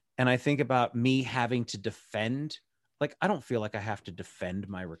conversation, and I think about me having to defend, like, I don't feel like I have to defend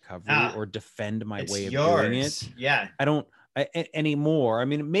my recovery or defend my way of doing it. Yeah. I don't anymore. I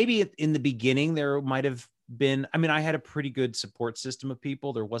mean, maybe in the beginning there might have been, I had a pretty good support system of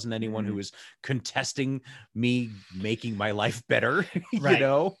people. There wasn't anyone who was contesting me making my life better. Right.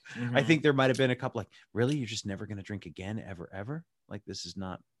 I think there might've been a couple like, really, you're just never going to drink again, ever. Like, this is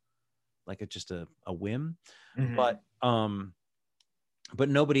not like just a whim, but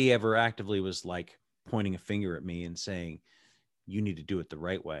nobody ever actively was like pointing a finger at me and saying, you need to do it the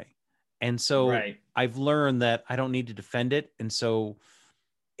right way. And so I've learned that I don't need to defend it. And so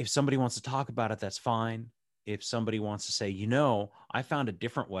if somebody wants to talk about it, that's fine. If somebody wants to say, I found a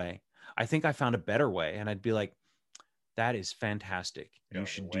different way, I think I found a better way. And I'd be like, that is fantastic. You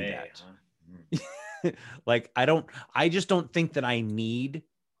should do that. Huh? Like, I just don't think that I need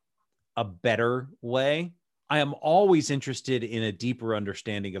a better way. I am always interested in a deeper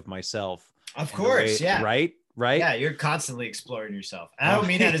understanding of myself. Of course. Yeah. Right. Yeah. You're constantly exploring yourself. I don't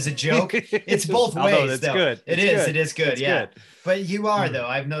mean that as a joke. It's both ways. That's though. Good. It is good. It's yeah. Good. But you are though.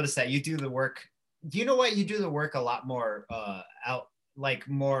 I've noticed that you do the work. You know what? You do the work a lot more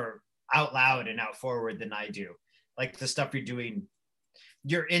more out loud and out forward than I do. Like the stuff you're doing,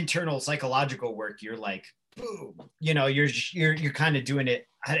 your internal psychological work, you're like, boom, you're kind of doing it.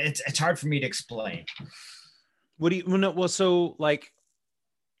 It's hard for me to explain. What do you, so like,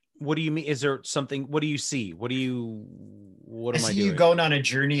 what do you mean? Is there something, what do you see? What am I doing? You going on a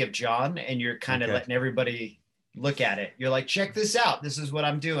journey of John, and you're kind of letting everybody look at it. You're like, check this out. This is what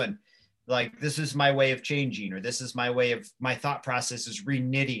I'm doing. Like, this is my way of changing, or this is my way of, my thought process is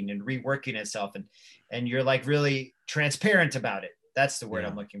re-knitting and reworking itself. And you're like really transparent about it. That's the word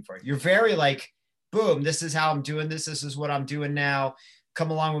I'm looking for. You're very like, boom, this is how I'm doing this. This is what I'm doing now.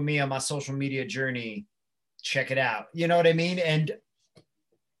 Come along with me on my social media journey. Check it out. You know what I mean? And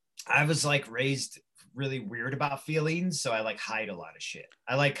I was like raised really weird about feelings. So I like hide a lot of shit.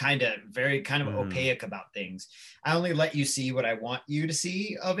 I like kind of opaque about things. I only let you see what I want you to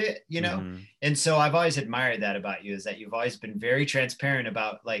see of it, And so I've always admired that about you, is that you've always been very transparent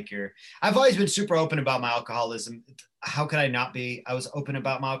about like I've always been super open about my alcoholism. How could I not be? I was open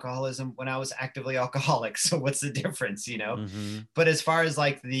about my alcoholism when I was actively alcoholic. So what's the difference, But as far as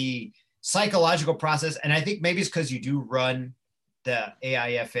like the psychological process, and I think maybe it's because you do run the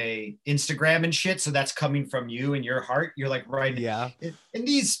AIFA Instagram and shit. So that's coming from you and your heart. You're like writing in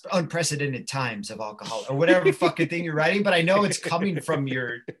these unprecedented times of alcohol or whatever fucking thing you're writing. But I know it's coming from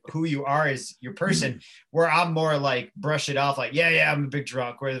who you are as your person, where I'm more like brush it off. Like, yeah, I'm a big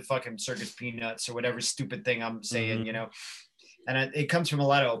drunk. Where the fucking circus peanuts or whatever stupid thing I'm saying, and it comes from a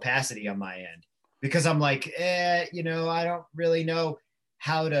lot of opacity on my end, because I'm like, I don't really know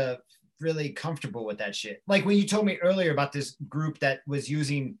how to really comfortable with that shit. Like when you told me earlier about this group that was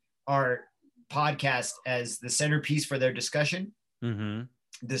using our podcast as the centerpiece for their discussion,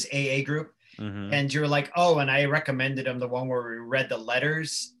 this AA group, and you're like, oh, and I recommended them the one where we read the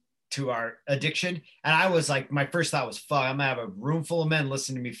letters to our addiction, and I was like, my first thought was, fuck, I'm gonna have a room full of men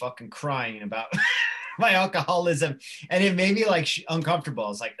listening to me fucking crying about my alcoholism, and it made me like uncomfortable. I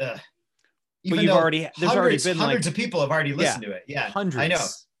was like, ugh. Even though hundreds of people have already listened to it. Yeah, hundreds. I know.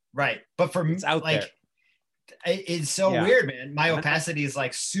 Right. But for me, like, it's so weird, man. My opacity is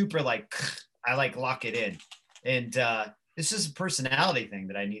like super, like, I like lock it in. And it's just a personality thing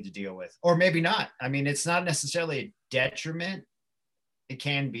that I need to deal with. Or maybe not. I mean, it's not necessarily a detriment. It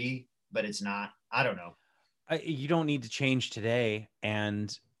can be, but it's not. I don't know. You don't need to change today.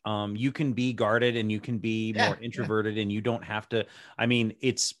 And You can be guarded and you can be more introverted, and you don't have to. I mean,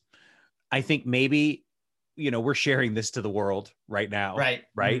 I think maybe, we're sharing this to the world right now. Right.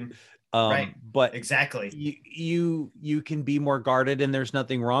 Right. Right. But exactly, you can be more guarded, and there's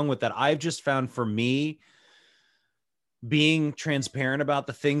nothing wrong with that. I've just found, for me, being transparent about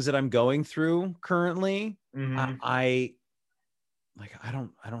the things that I'm going through currently, I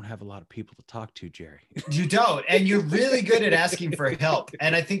don't have a lot of people to talk to, Jerry. You don't, and you're really good at asking for help.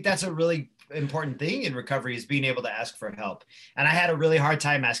 And I think that's a really important thing in recovery, is being able to ask for help. And I had a really hard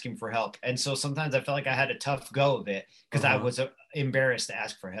time asking for help. And so sometimes I felt like I had a tough go of it because I was embarrassed to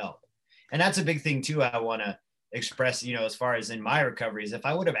ask for help. And that's a big thing too. I want to express, as far as in my recovery, is if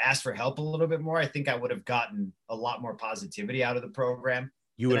I would have asked for help a little bit more, I think I would have gotten a lot more positivity out of the program.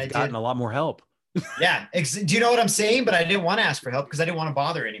 You would have gotten a lot more help. Yeah. Do you know what I'm saying? But I didn't want to ask for help because I didn't want to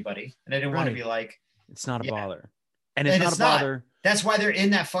bother anybody. And I didn't want to be like, it's not a bother. And it's not a bother. That's why they're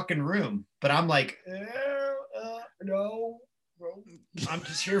in that fucking room. But I'm like, no, bro. I'm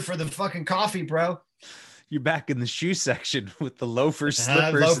just here for the fucking coffee, bro. You're back in the shoe section with the loafers,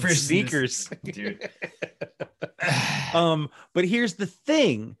 slippers, and sneakers. Dude. But here's the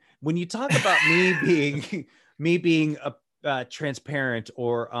thing. When you talk about me being transparent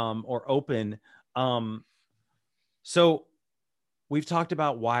or open, so we've talked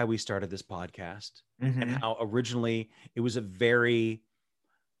about why we started this podcast and how originally it was a very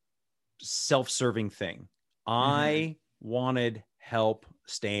self-serving thing. I wanted help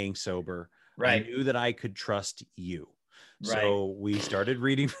staying sober. Right. I knew that I could trust you. So we started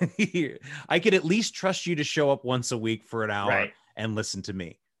reading. I could at least trust you to show up once a week for an hour and listen to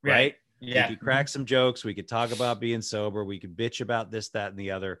me. Right. Yeah. We could crack some jokes. We could talk about being sober. We could bitch about this, that, and the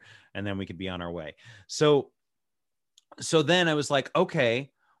other, and then we could be on our way. So then I was like,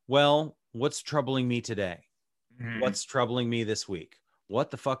 okay, well, what's troubling me today? What's troubling me this week? What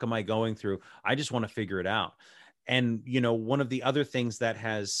the fuck am I going through? I just want to figure it out. And, one of the other things that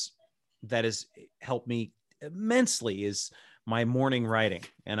has helped me immensely is my morning writing.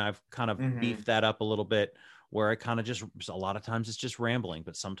 And I've kind of beefed that up a little bit, where I kind of just, a lot of times it's just rambling,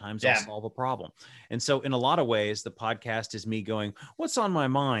 but sometimes I'll solve a problem. And so in a lot of ways, the podcast is me going, what's on my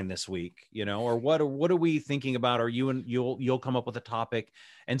mind this week? Or what are we thinking about? Or you'll come up with a topic.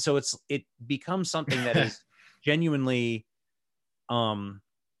 And so it becomes something that is genuinely,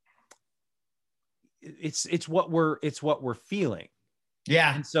 it's what we're feeling.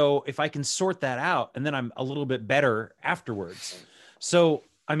 Yeah. And so if I can sort that out, and then I'm a little bit better afterwards. So,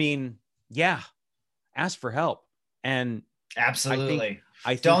 I mean, ask for help. And absolutely. I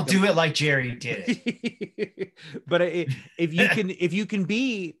think don't do it like Jerry did it. But if you can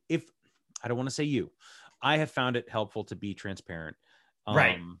be, I don't want to say you, I have found it helpful to be transparent.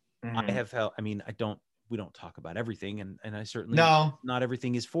 Right. I have helped. I mean, we don't talk about everything, and I certainly not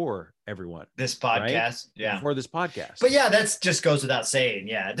everything is for everyone. This podcast, for this podcast. But that just goes without saying.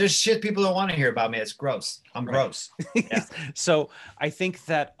 Yeah, there's shit people don't want to hear about me. It's gross. I'm gross. Yeah. So I think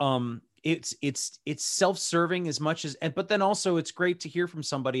that it's self-serving as much as, but then also it's great to hear from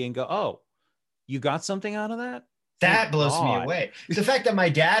somebody and go, oh, you got something out of that? That blows me away. The fact that my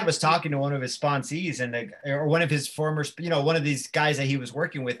dad was talking to one of his sponsees or one of his former, one of these guys that he was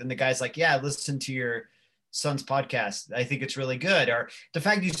working with, and the guy's like, yeah, listen to your son's podcast. I think it's really good. Or the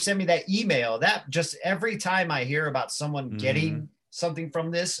fact you sent me that email, that just every time I hear about someone getting something from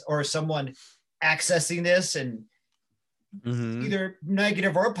this, or someone accessing this, and either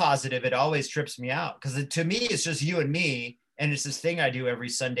negative or positive, it always trips me out. Because to me, it's just you and me. And it's this thing I do every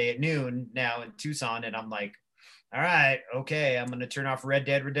Sunday at noon now in Tucson. And I'm like, all right, okay, I'm going to turn off Red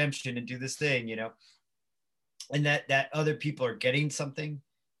Dead Redemption and do this thing, and that other people are getting something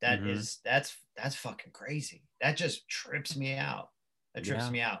that's fucking crazy. That just trips me out.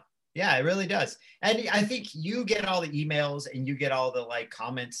 Yeah, it really does. And I think you get all the emails and you get all the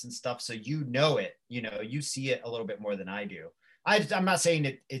comments and stuff. So it, you see it a little bit more than I do. I'm not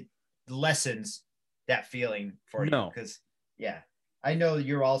saying it lessens that feeling for you, because I know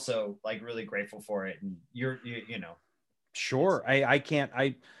you're also really grateful for it, and you know. Sure.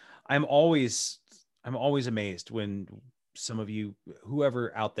 I'm always amazed when some of you,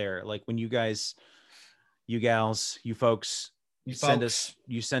 whoever out there, when you guys, you gals, you folks, send us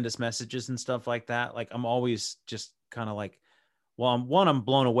messages and stuff like that. I'm always just kind of I'm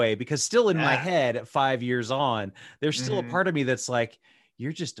blown away, because still in my head at 5 years on, there's still a part of me that's like,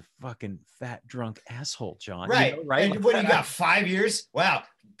 you're just a fucking fat drunk asshole, John. Right. Right. And what do you got? 5 years? Wow.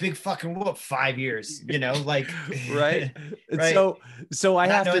 Big fucking whoop. 5 years, right. Right. So I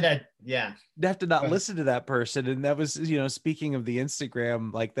have to, have to not listen to that person. And that was, speaking of the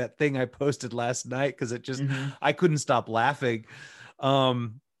Instagram, that thing I posted last night, cause it just, I couldn't stop laughing.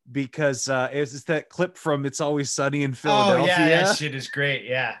 because it's that clip from It's Always Sunny in Philadelphia. Oh yeah, that shit is great.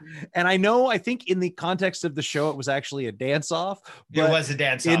 Yeah. And I think in the context of the show, it was actually a dance off. It was a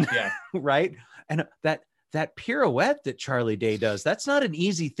dance off, yeah. Right. And that pirouette that Charlie Day does, that's not an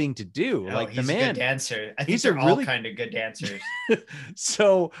easy thing to do. No, like he's the man, a good dancer. I think they're all kind of good dancers.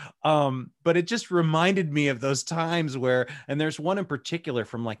 So, but it just reminded me of those times where, and there's one in particular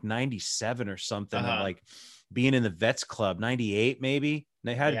from like 97 or something, like being in the Vets Club, 98 maybe.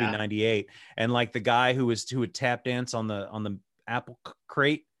 It had to be 98. And like the guy who would tap dance on the apple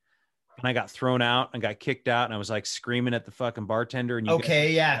crate, and I got thrown out and got kicked out, and I was like screaming at the fucking bartender, and you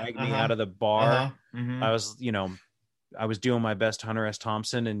dragged me out of the bar. I was, I was doing my best Hunter S.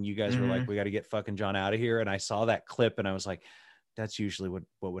 Thompson, and you guys were like, we got to get fucking John out of here. And I saw that clip and I was like, that's usually what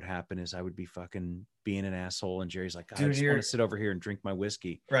would happen is I would be fucking being an asshole. And Jerry's like, I just want to sit over here and drink my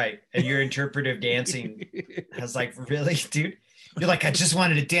whiskey. Right. And your interpretive dancing, I was like, really, dude? You're like, I just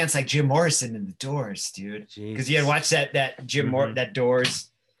wanted to dance like Jim Morrison in the Doors, dude. Because you had watched that that Doors,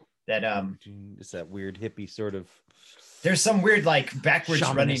 that it's that weird hippie sort of. There's some weird like backwards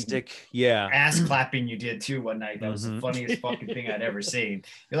running ass clapping you did too one night. That was the funniest fucking thing I'd ever seen.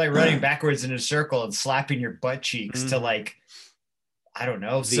 You're like running backwards in a circle and slapping your butt cheeks to like, I don't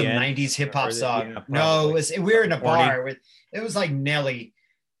know, some 90s hip hop song. No, we were in a bar with, it was like Nelly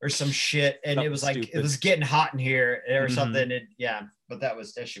or some shit, and it was like stupid. It was getting hot in here or something. And but that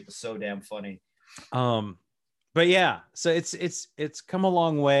shit was so damn funny. But yeah, so it's come a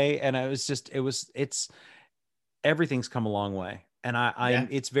long way, and it's everything's come a long way, and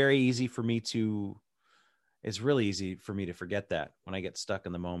it's very easy for me to, it's really easy for me to forget that when I get stuck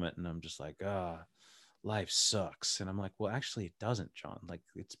in the moment, and I'm just like, life sucks. And I'm like, well, actually it doesn't, John. Like,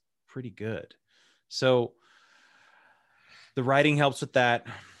 it's pretty good. So the writing helps with that.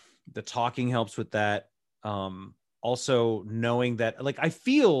 The talking helps with that. Also knowing that, like, I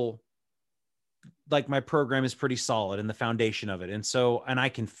feel like my program is pretty solid in the foundation of it. And so, and I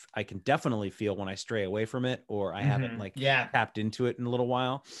can definitely feel when I stray away from it, or I haven't tapped into it in a little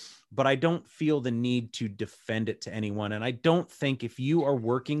while, but I don't feel the need to defend it to anyone. And I don't think if you are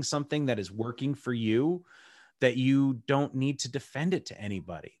working something that is working for you, that you don't need to defend it to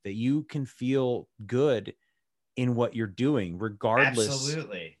anybody, that you can feel good in what you're doing regardless.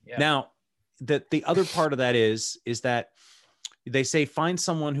 Absolutely. Yeah. Now, the other part of that is that they say, find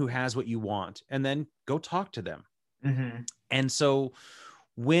someone who has what you want and then go talk to them. And so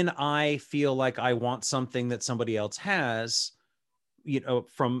when I feel like I want something that somebody else has,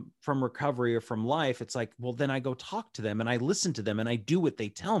 from recovery or from life, it's like, well, then I go talk to them and I listen to them and I do what they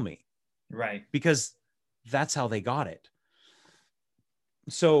tell me. Right. Because that's how they got it.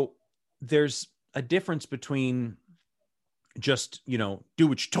 So there's a difference between just, do what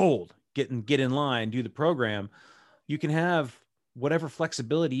you're told, get in line, do the program. You can have whatever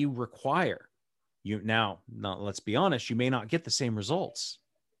flexibility you require. Now, let's be honest, you may not get the same results.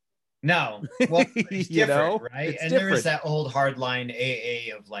 No, well, it's different, right? It's different. There is that old hardline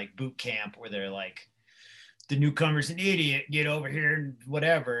AA of like boot camp where they're like, the newcomer's an idiot, get over here and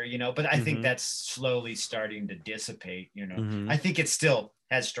whatever, but I think that's slowly starting to dissipate, I think it still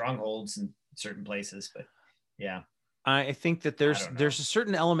has strongholds in certain places, but yeah. I think that there's a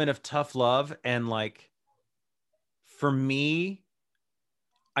certain element of tough love, and like, for me,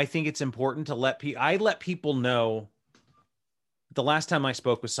 I think it's important to let people know. The last time I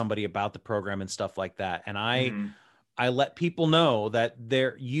spoke with somebody about the program and stuff like that, and I let people know that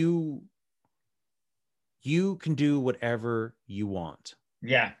you can do whatever you want.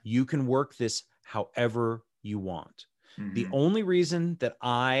 Yeah. You can work this however you want. The only reason that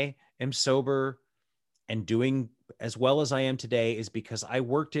I am sober and doing as well as I am today is because I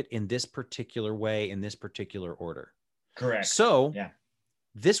worked it in this particular way, in this particular order. Correct. So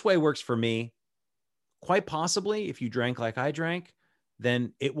this way works for me. Quite possibly, if you drank like I drank,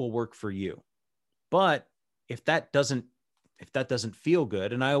 then it will work for you. But if that doesn't feel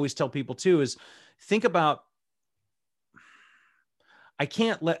good, and I always tell people too, is think about, I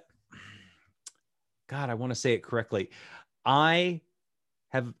want to say it correctly. I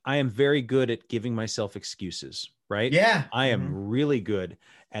am very good at giving myself excuses, right? Yeah. I am really good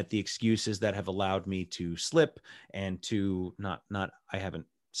at the excuses that have allowed me to slip and to I haven't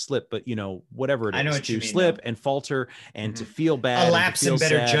slip, but whatever it is, to slip and falter and to feel bad, a lapse in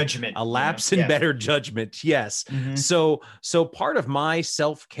better judgment, better judgment. Yes. So part of my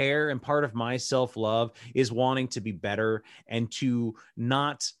self-care and part of my self-love is wanting to be better and to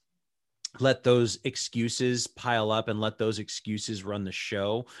not let those excuses pile up and let those excuses run the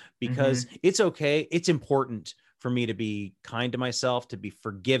show, because it's okay. It's important for me to be kind to myself, to be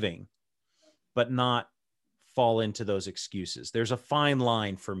forgiving, but not fall into those excuses. There's a fine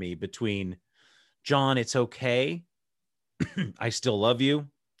line for me between, John, it's okay, I still love you,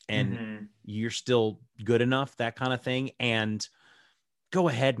 and you're still good enough, that kind of thing, and go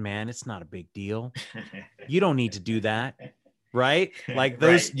ahead, man, it's not a big deal. You don't need to do that, right? Like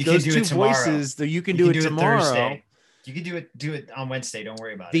those two voices that you can do it tomorrow. You can do it on Wednesday. Don't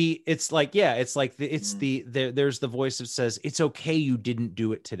worry about it. It's like, yeah, it's like there's the voice that says it's okay you didn't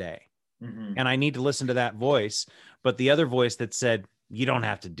do it today. And I need to listen to that voice. But the other voice that said, you don't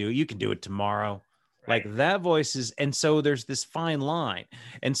have to do it, you can do it tomorrow. Right. Like that voice is, and so there's this fine line.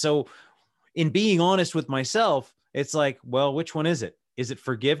 And so in being honest with myself, it's like, well, which one is it? Is it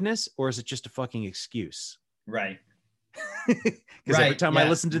forgiveness or is it just a fucking excuse? Right. Because every time I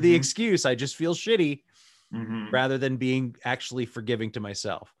listen to the excuse, I just feel shitty rather than being actually forgiving to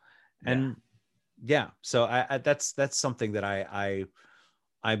myself. And so I that's something that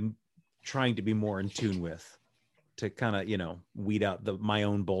I'm trying to be more in tune with, to kind of, you know, weed out my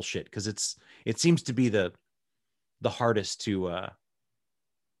own bullshit, because it seems to be the hardest to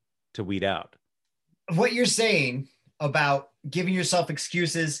weed out. What you're saying about giving yourself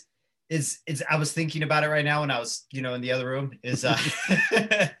excuses is I was thinking about it right now when I was, you know, in the other room, is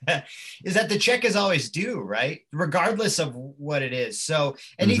is that the check is always due, right? Regardless of what it is. So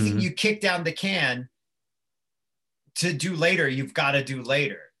anything you kick down the can to do later, you've got to do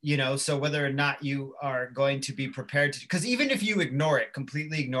later, you know? So whether or not you are going to be prepared to, because even if you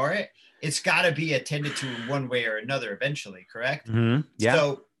completely ignore it, it's got to be attended to in one way or another eventually, correct? Yeah.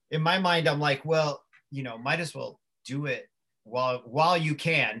 So in my mind, I'm like, well, you know, might as well do it while you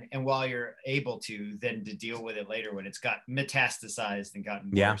can and while you're able to, then to deal with it later when it's got metastasized and gotten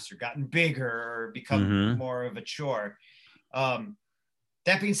worse or gotten bigger or become more of a chore.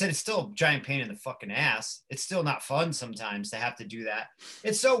 That being said, it's still a giant pain in the fucking ass. It's still not fun sometimes to have to do that.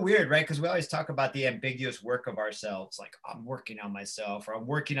 It's so weird, right? Because we always talk about the ambiguous work of ourselves. Like, I'm working on myself, or I'm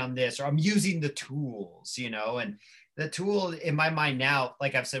working on this, or I'm using the tools, you know? And the tool in my mind now,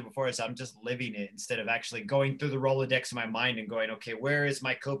 like I've said before, is I'm just living it instead of actually going through the Rolodex in my mind and going, okay, where is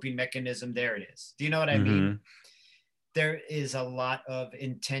my coping mechanism? There it is. Do you know what I mean? There is a lot of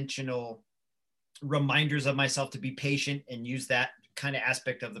intentional reminders of myself to be patient and use that kind of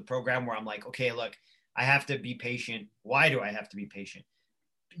aspect of the program where I'm like, okay, look, I have to be patient. Why do I have to be patient?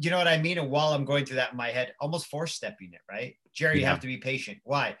 You know what I mean? And while I'm going through that in my head, almost force stepping it, right? Jerry, you have to be patient.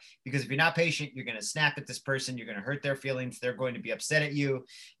 Why? Because if you're not patient, you're going to snap at this person. You're going to hurt their feelings. They're going to be upset at you.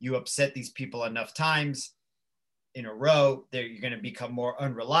 You upset these people enough times in a row, you're going to become more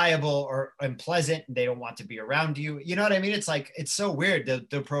unreliable or unpleasant, and they don't want to be around you. You know what I mean? It's like, it's so weird,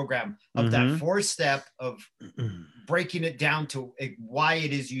 the program of that fourth step of breaking it down to why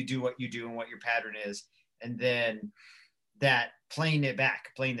it is you do what you do and what your pattern is. And then that playing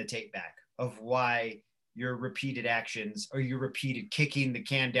the tape back of why your repeated actions or your repeated kicking the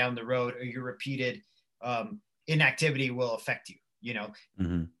can down the road or your repeated inactivity will affect you, you know,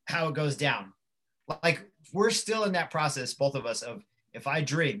 how it goes down. Like, we're still in that process, both of us, of if I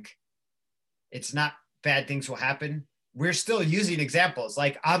drink, it's not bad things will happen. We're still using examples.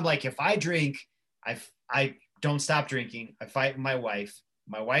 Like, I'm like, if I drink, I don't stop drinking. I fight with my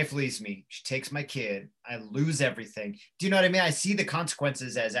wife leaves me. She takes my kid. I lose everything. Do you know what I mean? I see the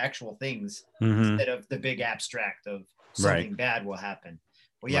consequences as actual things instead of the big abstract of something bad will happen.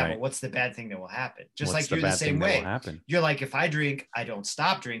 Well, yeah, but what's the bad thing that will happen? Just like you're the same way. You're like, if I drink, I don't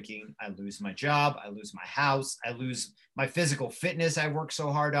stop drinking. I lose my job. I lose my house. I lose my physical fitness I work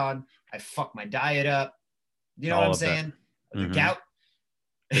so hard on. I fuck my diet up. You know what I'm saying? The gout.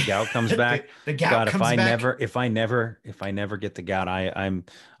 The gout comes back. The gout comes back. If I never get the gout,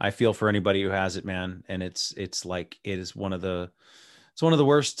 I feel for anybody who has it, man. And it's like, it is one of the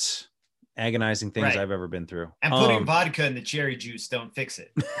worst agonizing things I've ever been through. And putting vodka in the cherry juice don't fix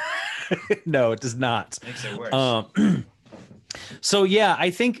it. No, it does not. Makes it worse. So yeah, I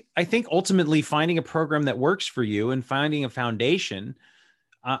think ultimately finding a program that works for you and finding a foundation,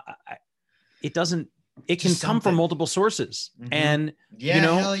 it can come from multiple sources. And yeah, you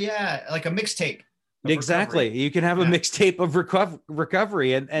know, hell yeah, like a mixtape. Exactly. Recovery. You can have a mixtape of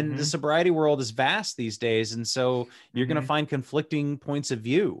recovery, and the sobriety world is vast these days. And so you're going to find conflicting points of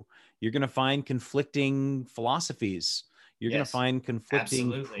view. You're going to find conflicting philosophies. You're going to find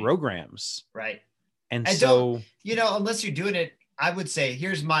conflicting programs. Right. And so, you know, unless you're doing it, I would say,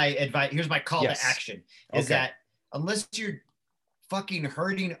 here's my advice. Here's my call to action is that unless you're fucking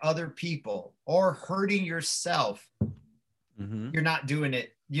hurting other people or hurting yourself, you're not doing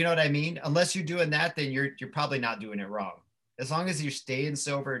it. You know what I mean? Unless you're doing that, then you're probably not doing it wrong. As long as you're staying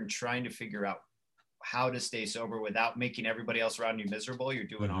sober and trying to figure out how to stay sober without making everybody else around you miserable, you're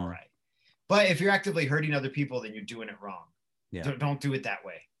doing all right. But if you're actively hurting other people, then you're doing it wrong. Yeah. Don't do it that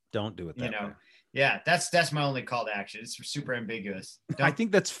way. Don't do it that way. Yeah, that's my only call to action. It's super ambiguous. I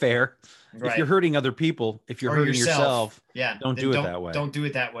think that's fair. Right. If you're hurting other people, if you're hurting yourself, don't do it that way. Don't do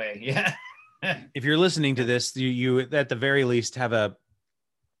it that way. Yeah. If you're listening to this, you at the very least have a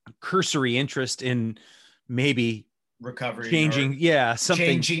cursory interest in maybe recovery, changing,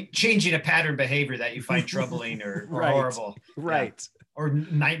 something, changing a pattern behavior that you find troubling or right. horrible, right, or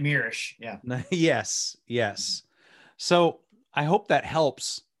nightmarish. Yeah. Yes. So I hope that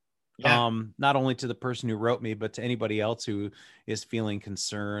helps. Yeah. Not only to the person who wrote me, but to anybody else who is feeling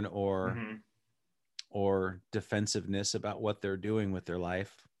concern or defensiveness about what they're doing with their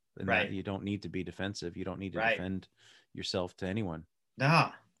life. And right. that you don't need to be defensive. You don't need to defend yourself to anyone.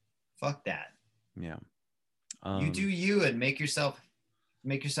 Nah, fuck that. Yeah. You do you and make yourself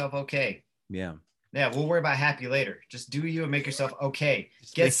okay. Yeah. Yeah. We'll worry about happy later. Just do you and make yourself okay.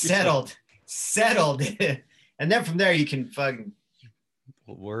 Get settled. And then from there you can fucking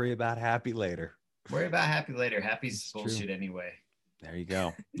worry about happy later. Happy's bullshit true. Anyway. There you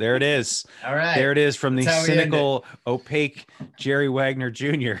go. There it is. All right. There it is from the cynical, opaque Jerry Wagner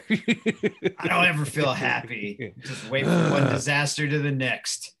Jr. I don't ever feel happy. Just wait from one disaster to the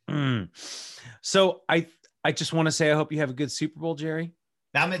next. So I just want to say I hope you have a good Super Bowl, Jerry.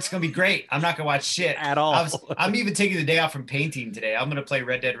 It's going to be great. I'm not going to watch shit. At all. I'm even taking the day off from painting today. I'm going to play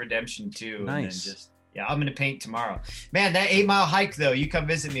Red Dead Redemption 2. Nice. And then I'm going to paint tomorrow. Man, that 8-mile hike, though, you come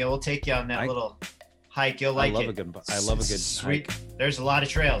visit me. We'll take you on that little hike. You'll like it. I love a good sweet hike. There's a lot of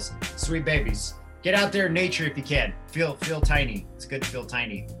trails. Sweet babies. Get out there in nature if you can. Feel tiny. It's good to feel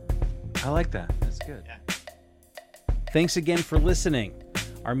tiny. I like that. That's good. Yeah. Thanks again for listening.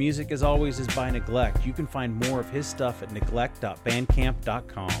 Our music, as always, is by Neglect. You can find more of his stuff at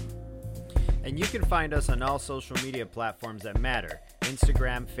neglect.bandcamp.com. And you can find us on all social media platforms that matter: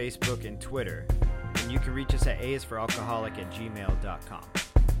 Instagram, Facebook, and Twitter. And you can reach us at aisforalcoholic@gmail.com.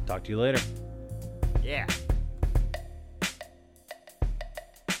 Talk to you later. Yeah.